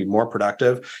efficient. It's going to be more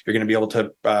productive. You're going to be able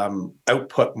to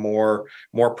output more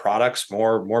products,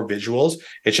 more visuals.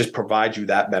 It just provides you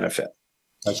that benefit.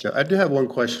 Gotcha. I do have one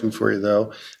question for you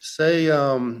though. Say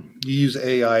you use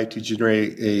AI to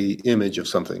generate a image of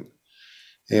something.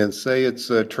 And say it's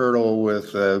a turtle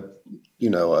with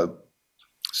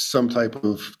some type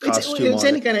of costume. It's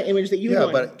any kind of image that you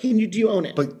want. But do you own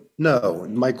it? But no,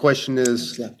 my question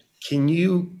is, can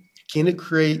it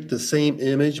create the same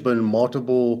image but in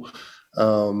multiple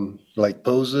like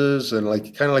poses and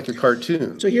like kind of like a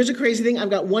cartoon? So here's a crazy thing. I've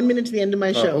got 1 minute to the end of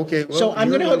my show. Okay. Well, so I'm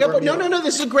going to hook up. No.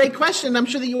 This is a great question. I'm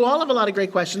sure that you all have a lot of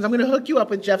great questions. I'm going to hook you up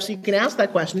with Jeff so you can ask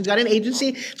that question. He's got an agency.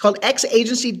 It's called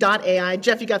xagency.ai.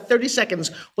 Jeff, you got 30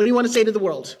 seconds. What do you want to say to the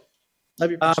world? Love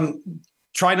your question.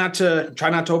 Try not to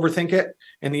overthink it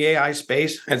in the AI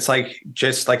space. It's like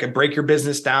just like break your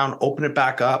business down, open it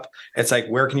back up. It's like,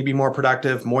 where can you be more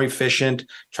productive, more efficient?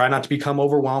 Try not to become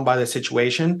overwhelmed by the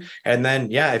situation. And then,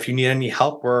 if you need any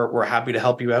help, we're happy to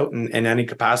help you out in any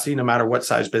capacity, no matter what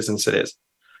size business it is.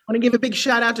 I want to give a big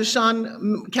shout out to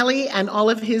Sean Kelly and all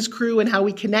of his crew and how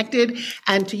we connected.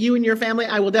 And to you and your family,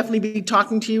 I will definitely be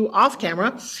talking to you off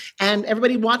camera. And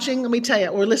everybody watching, let me tell you,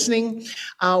 or listening,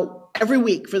 every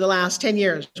week for the last 10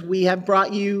 years, we have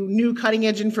brought you new cutting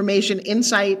edge information,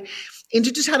 insight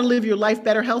into just how to live your life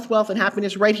better, health, wealth, and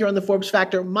happiness right here on the Forbes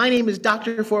Factor. My name is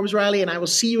Dr. Forbes Riley, and I will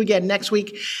see you again next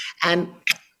week. And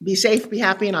be safe, be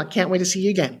happy, and I can't wait to see you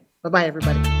again. Bye-bye,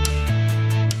 everybody.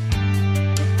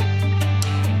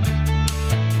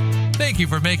 Thank you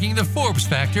for making the Forbes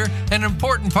Factor an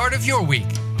important part of your week.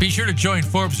 Be sure to join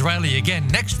Forbes Riley again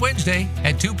next Wednesday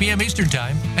at 2 p.m. Eastern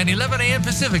Time and 11 a.m.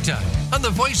 Pacific Time on the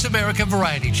Voice America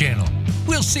Variety Channel.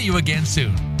 We'll see you again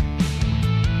soon.